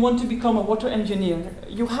and you want to become a water engineer,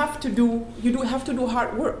 you have to do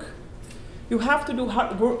hard work. You have to do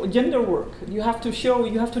hard work, gender work. You have to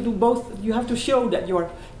do both. You have to show that you're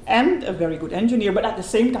a very good engineer, but at the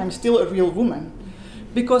same time still a real woman.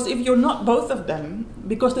 Because if you're not both of them,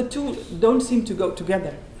 because the two don't seem to go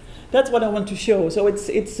together. That's what I want to show. So it's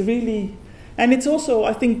really, and it's also,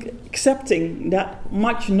 I think, accepting that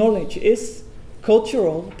much knowledge is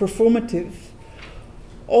cultural, performative,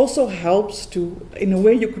 also helps to, in a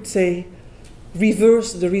way you could say,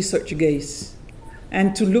 reverse the research gaze.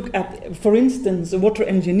 And to look at, for instance, water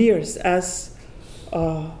engineers as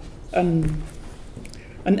an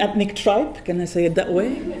ethnic tribe, can I say it that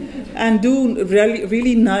way? And do really,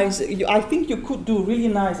 really nice, I think you could do really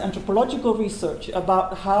nice anthropological research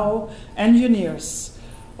about how engineers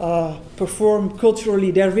perform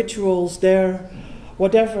culturally their rituals, their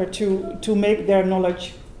whatever, to make their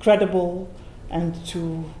knowledge credible and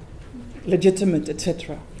to legitimate,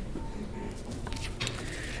 etc.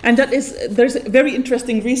 And there's very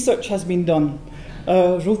interesting research has been done.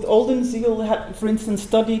 Ruth Oldenziel had, for instance,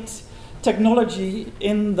 studied technology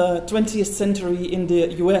in the 20th century in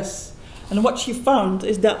the US. And what she found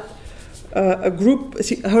is that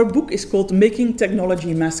her book is called Making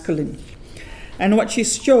Technology Masculine. And what she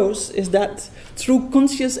shows is that through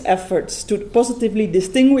conscious efforts to positively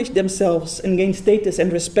distinguish themselves and gain status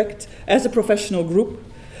and respect as a professional group,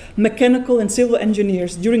 mechanical and civil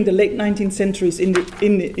engineers during the late 19th centuries in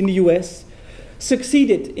the US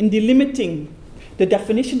succeeded in delimiting the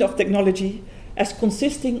definition of technology as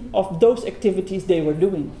consisting of those activities they were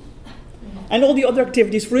doing. And all the other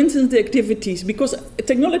activities, for instance, the activities, because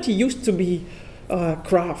technology used to be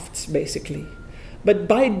crafts, basically. But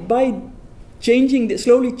by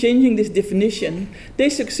slowly changing this definition, they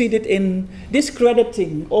succeeded in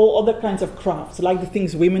discrediting all other kinds of crafts, like the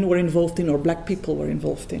things women were involved in or black people were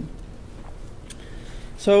involved in.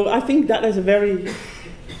 So I think that is a very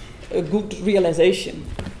good realization.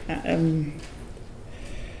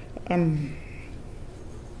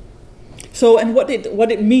 So, and what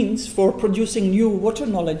it means for producing new water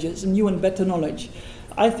knowledges, new and better knowledge,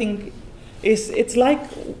 I think it's like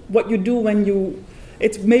what you do when you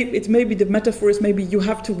it's maybe the metaphor is maybe you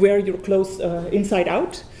have to wear your clothes inside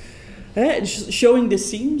out, showing the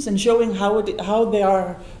seams and showing how they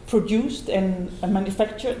are produced and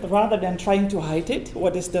manufactured, rather than trying to hide it.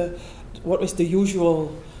 What is the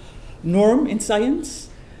usual norm in science,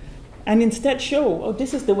 and instead show, oh,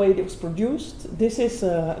 this is the way it was produced. This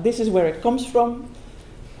is where it comes from,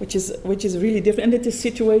 which is really different, and it is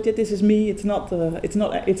situated. This is me. It's not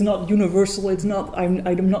universal. It's not.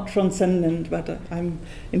 I'm not transcendent, but I'm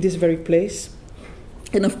in this very place.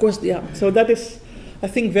 And of course, yeah. So that is, I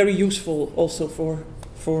think, very useful also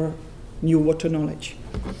for new water knowledge.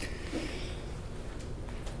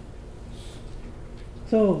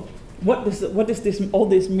 So, what does this all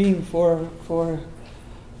this mean for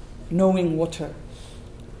knowing water?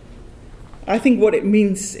 I think what it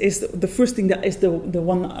means is the first thing that is the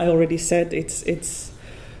one I already said. It's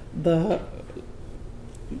the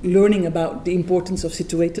learning about the importance of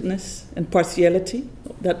situatedness and partiality.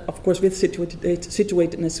 That, of course, with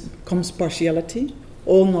situatedness comes partiality.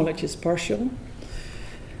 All knowledge is partial.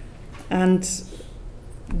 And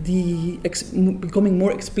becoming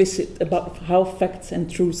more explicit about how facts and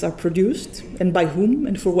truths are produced, and by whom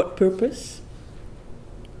and for what purpose.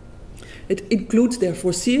 It includes,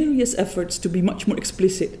 therefore, serious efforts to be much more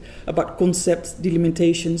explicit about concepts,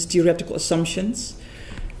 delimitations, theoretical assumptions,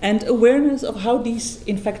 and awareness of how these,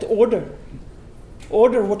 in fact, order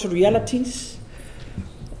water realities,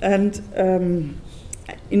 and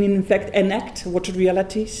in fact enact water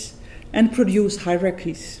realities and produce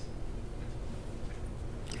hierarchies.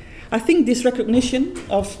 I think this recognition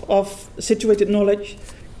of situated knowledge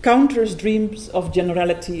counters dreams of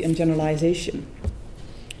generality and generalization.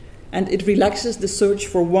 And it relaxes the search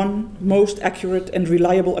for one most accurate and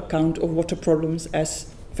reliable account of water problems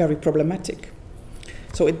as very problematic.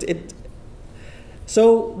 So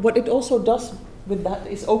what it also does with that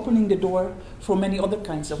is opening the door for many other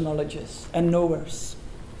kinds of knowledges and knowers.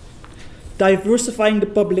 Diversifying the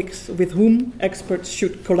publics with whom experts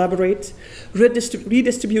should collaborate,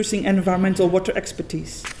 redistributing environmental water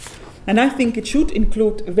expertise. And I think it should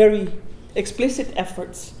include very explicit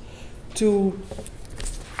efforts to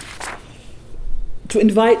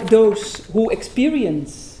invite those who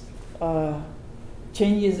experience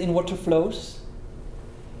changes in water flows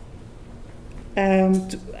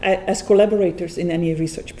as collaborators in any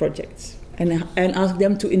research projects, and ask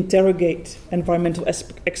them to interrogate environmental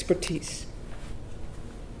expertise.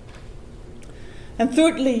 And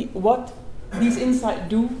thirdly, what these insights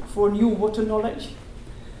do for new water knowledge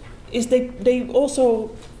is they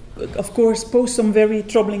also, of course, pose some very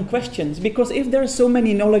troubling questions, because if there are so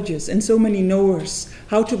many knowledges and so many knowers,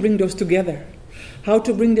 how to bring those together? How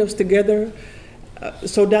to bring those together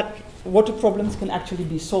so that water problems can actually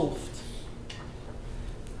be solved?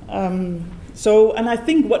 And I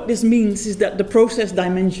think what this means is that the process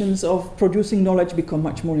dimensions of producing knowledge become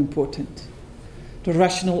much more important. The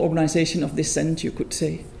rational organization of dissent, you could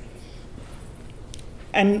say.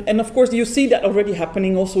 And of course, you see that already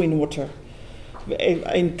happening also in water.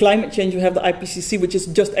 In climate change, you have the IPCC, which is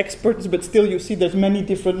just experts, but still you see there's many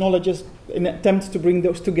different knowledges in attempts to bring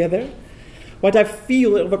those together. What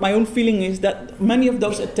my own feeling is that many of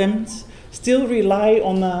those attempts still rely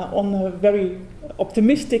on a very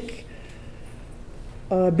optimistic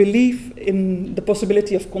belief in the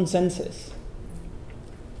possibility of consensus.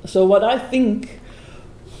 So what I think,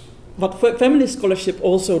 what feminist scholarship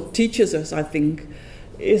also teaches us, I think,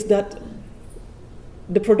 is that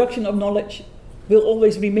the production of knowledge will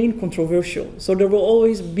always remain controversial. So there will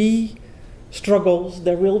always be struggles,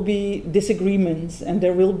 there will be disagreements, and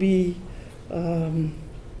there will be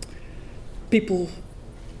people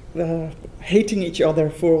hating each other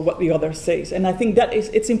for what the other says. And I think that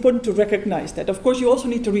it's important to recognize that. Of course, you also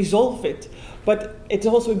need to resolve it, but it's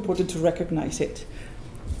also important to recognize it.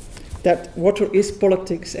 That water is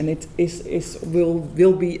politics, and it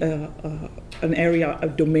will be an area, a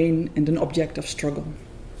domain, and an object of struggle.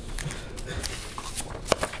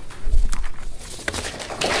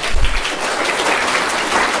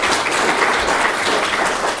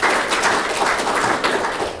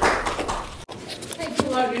 Thank you,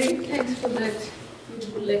 Margreet. Thanks for that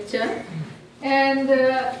beautiful lecture. And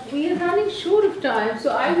we are running short of time,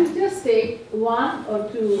 so I will just take one or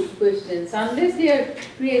two questions. Unless they are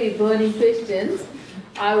really burning questions,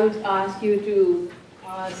 I would ask you to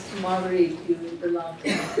ask Margreet the last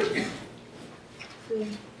one. So,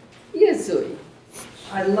 yes, Zoe.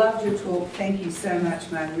 I loved your talk. Thank you so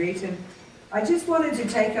much, Margreet. And I just wanted to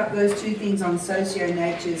take up those two things on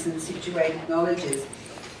socio-natures and situated knowledges.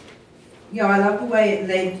 You know, I love the way it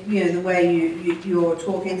led, the way your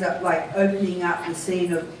talk ends up like opening up the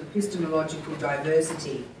scene of epistemological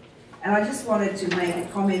diversity. And I just wanted to make a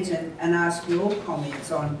comment and ask your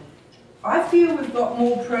comments on, I feel we've got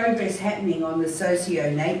more progress happening on the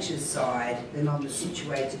socio-nature side than on the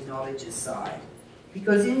situated knowledges side.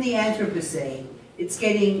 Because in the Anthropocene, it's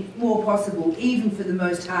getting more possible, even for the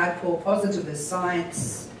most hardcore positivist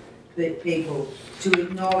science people, to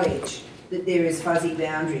acknowledge that there is fuzzy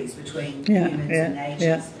boundaries between humans and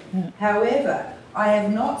natures. However, I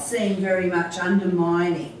have not seen very much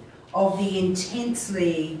undermining of the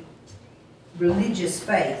intensely religious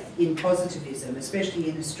faith in positivism, especially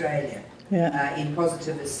in Australia, in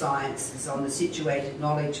positivist sciences on the situated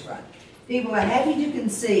knowledge front. People are happy to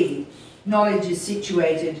concede knowledge is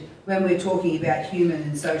situated when we're talking about human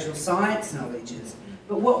and social science knowledges,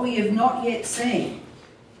 but what we have not yet seen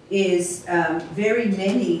is very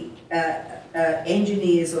many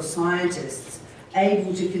engineers or scientists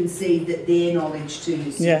able to concede that their knowledge too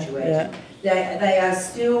is situated. They are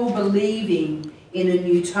still believing in a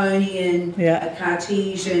Newtonian, a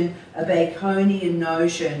Cartesian, a Baconian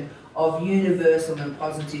notion of universal and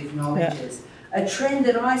positive knowledges. A trend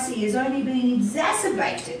that I see is only being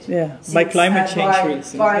exacerbated since, by climate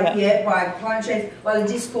change, by climate change, by the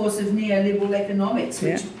discourse of neoliberal economics,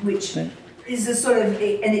 which is a sort of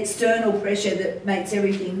an external pressure that makes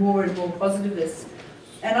everything more and more positivist.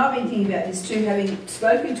 And I've been thinking about this too, having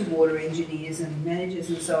spoken to water engineers and managers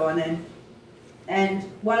and so on, and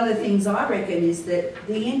one of the things I reckon is that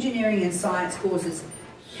the engineering and science courses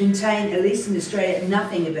contain, at least in Australia,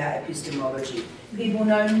 nothing about epistemology. People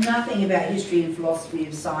know nothing about history and philosophy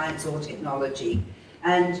of science or technology.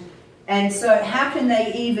 And so how can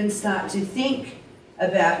they even start to think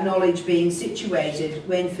about knowledge being situated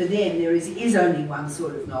when for them there is only one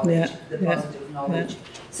sort of knowledge, the positive knowledge.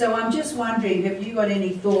 So I'm just wondering, have you got any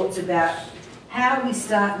thoughts about how we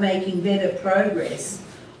start making better progress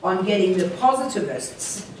on getting the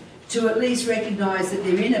positivists to at least recognise that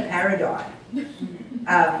they're in a paradigm?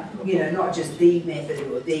 You know, not just the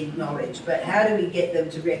method or the knowledge, but how do we get them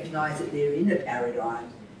to recognise that they're in a paradigm?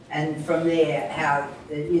 And from there, how,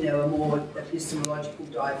 you know, a more epistemological,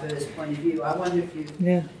 diverse point of view. I wonder if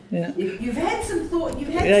you've had some thought, you've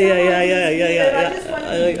had I just wonder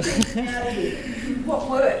if you out of it. What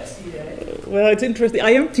works, you know? Well, it's interesting.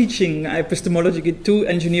 I am teaching epistemology to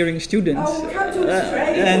engineering students. Oh, well, come to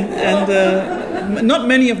Australia. And not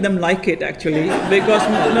many of them like it, actually,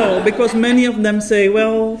 because many of them say,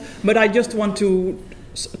 well, but I just want to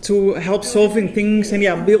help solving things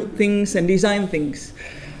and build things and design things.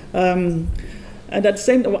 And at the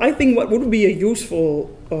same time, I think what would be a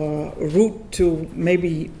useful route to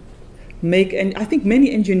maybe make, and I think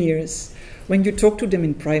many engineers, when you talk to them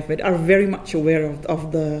in private, are very much aware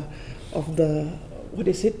of the what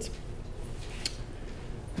is it?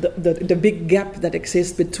 The big gap that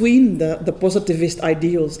exists between the positivist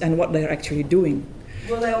ideals and what they're actually doing.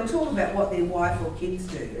 Well, they will talk about what their wife or kids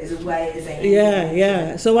do as a way as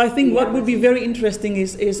they So I think what would be very interesting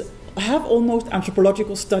is have almost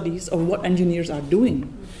anthropological studies of what engineers are doing,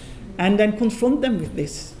 and then confront them with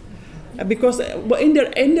this, because in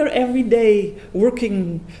their everyday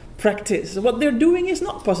working practice, what they're doing is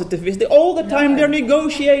not positivist. All the time they're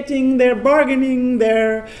negotiating, they're bargaining,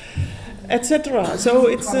 they're etc. So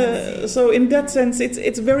it's so in that sense,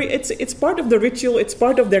 it's part of the ritual. It's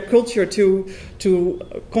part of their culture to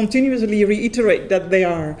continuously reiterate that they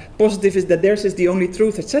are positivist, that theirs is the only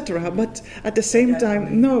truth, etc. But at the same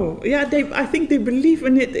time, I think they believe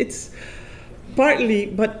in it. It's partly,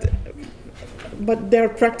 but their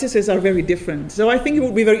practices are very different. So I think it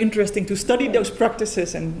would be very interesting to study those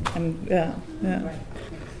practices and.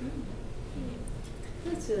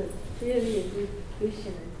 That's really a good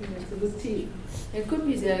question. I think that's a good theme. It could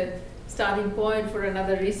be the starting point for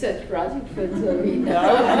another research project for Zwarteveen.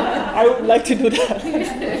 I would like to do that.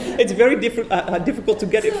 It's very difficult to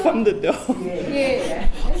get it funded, though.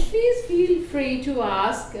 And please feel free to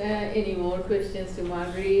ask any more questions to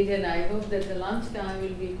Margreet, and I hope that the lunchtime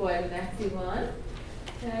will be quite an active one.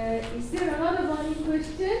 Is there another burning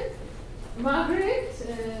question? Margreet?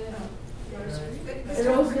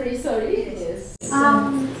 Rosemary, sorry. Yes.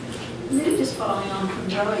 Really just following on from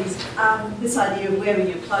Zoe's, this idea of wearing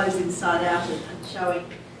your clothes inside out and showing,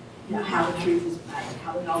 you know, how the truth is made,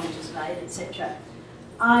 how the knowledge is made, etc.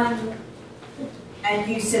 And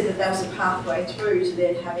you said that was a pathway through to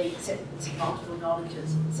then having acceptance of multiple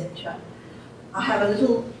knowledges, etc. I have a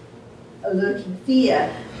little lurking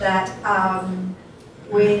fear that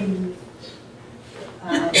when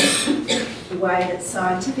the way that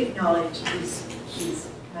scientific knowledge is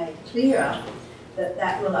made clearer,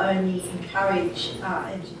 that will only encourage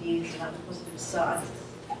engineers and other positive science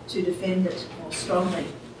to defend it more strongly.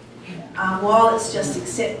 While it's just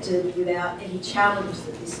accepted without any challenge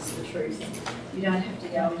that this is the truth, you don't have to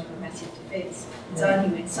go into a massive defence. It's only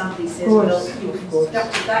when somebody says, well, you're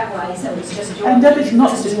constructed that way, so it's just your and that is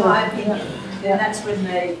not just my opinion, then that's when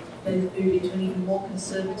they move into an even more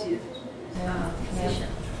conservative position.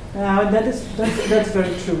 That's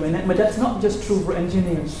very true, but that's not just true for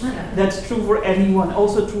engineers. That's true for anyone,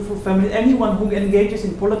 also true for family. Anyone who engages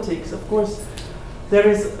in politics, of course,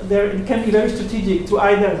 it can be very strategic to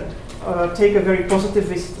either take a very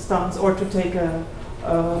positivist stance or to take a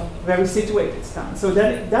very situated stance. So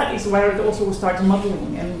that is where it also starts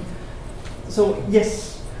muddling. And so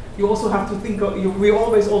yes, you also have to think. We're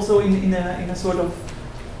always also in a sort of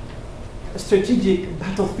a strategic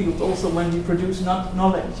battlefield also when we produce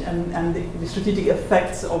knowledge, and the strategic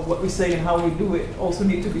effects of what we say and how we do it also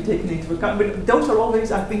need to be taken into account. But those are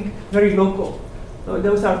always, I think, very local. So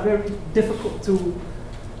those are very difficult to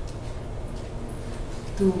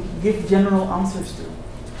give general answers to.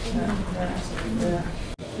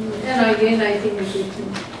 And again, I think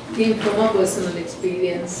it came from a personal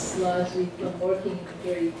experience, largely from working in a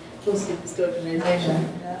very positivist organization,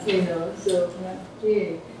 you know. So,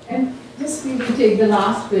 yeah. And just we will take the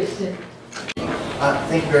last question.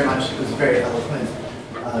 Thank you very much. It was very eloquent.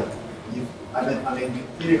 I'm in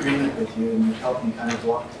complete agreement with you, and you've helped me kind of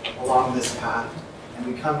walk along this path. And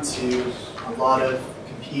we come to a lot of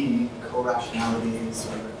competing co-rationalities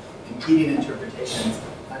or competing interpretations.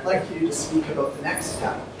 I'd like you to speak about the next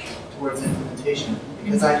step towards implementation,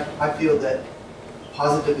 because I feel that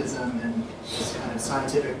positivism and this kind of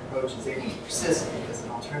scientific approach is able to persist because an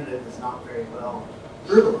alternative is not very well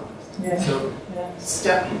verbalized. So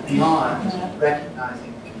step beyond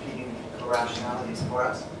recognizing competing co-rationalities for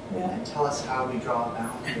us and tell us how we draw a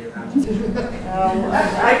boundary around it.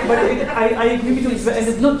 I agree with you, and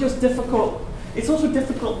it's not just difficult, it's also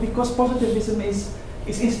difficult because positivism is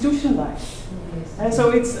institutionalized. And so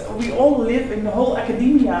we all live in the whole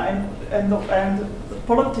academia and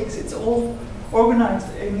politics, it's all organized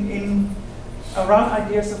in around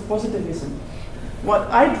ideas of positivism.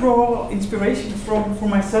 What I draw inspiration from for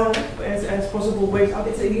myself as possible ways out,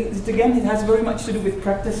 again, it has very much to do with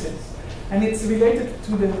practices. And it's related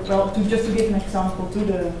to just to give an example,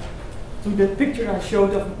 to the picture I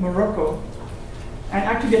showed of Morocco. And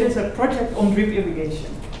actually there is a project on drip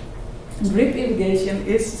irrigation. Drip irrigation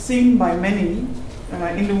is seen by many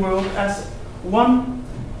in the world as one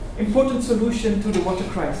important solution to the water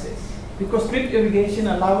crisis, because drip irrigation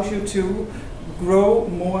allows you to grow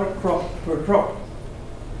more crop per crop.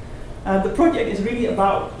 The project is really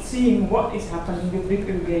about seeing what is happening with drip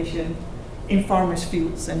irrigation in farmers'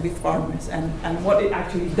 fields and with farmers, and what it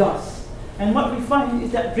actually does. And what we find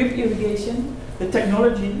is that drip irrigation, the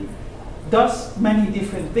technology, does many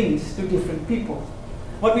different things to different people.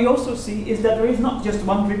 What we also see is that there is not just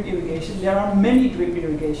one drip irrigation, there are many drip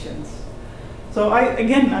irrigations. So I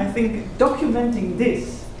think documenting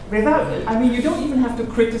this without, you don't even have to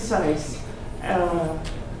criticize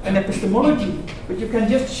an epistemology, but you can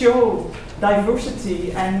just show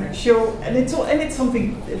diversity and show, and it's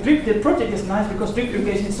something, the project is nice because drip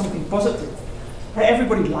irrigation is something positive.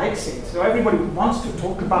 Everybody likes it, so everybody wants to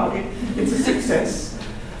talk about it. It's a success.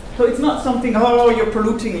 So it's not something, oh, you're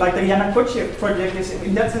polluting, like the Yanacocha project is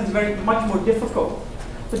in that sense very much more difficult.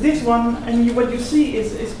 But this one, and what you see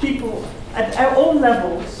is people at all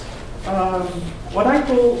levels, what I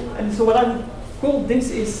call this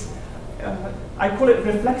is, I call it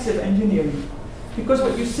reflexive engineering. Because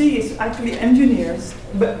what you see is actually engineers,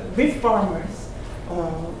 but with farmers.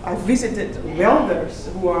 I've visited welders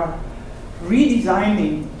who are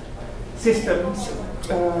redesigning systems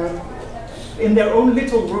in their own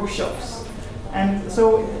little workshops. And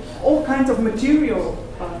so all kinds of material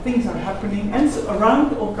things are happening, and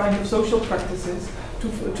around all kinds of social practices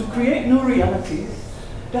to create new realities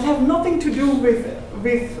that have nothing to do with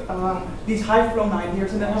these high-flown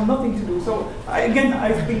ideas, and that have nothing to do. So I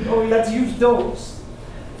think, let's use those.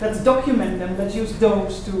 Let's document them. Let's use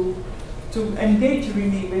those to engage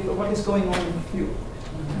really with what is going on in the field.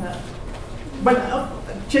 But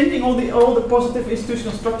changing all the positive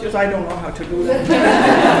institutional structures, I don't know how to do that.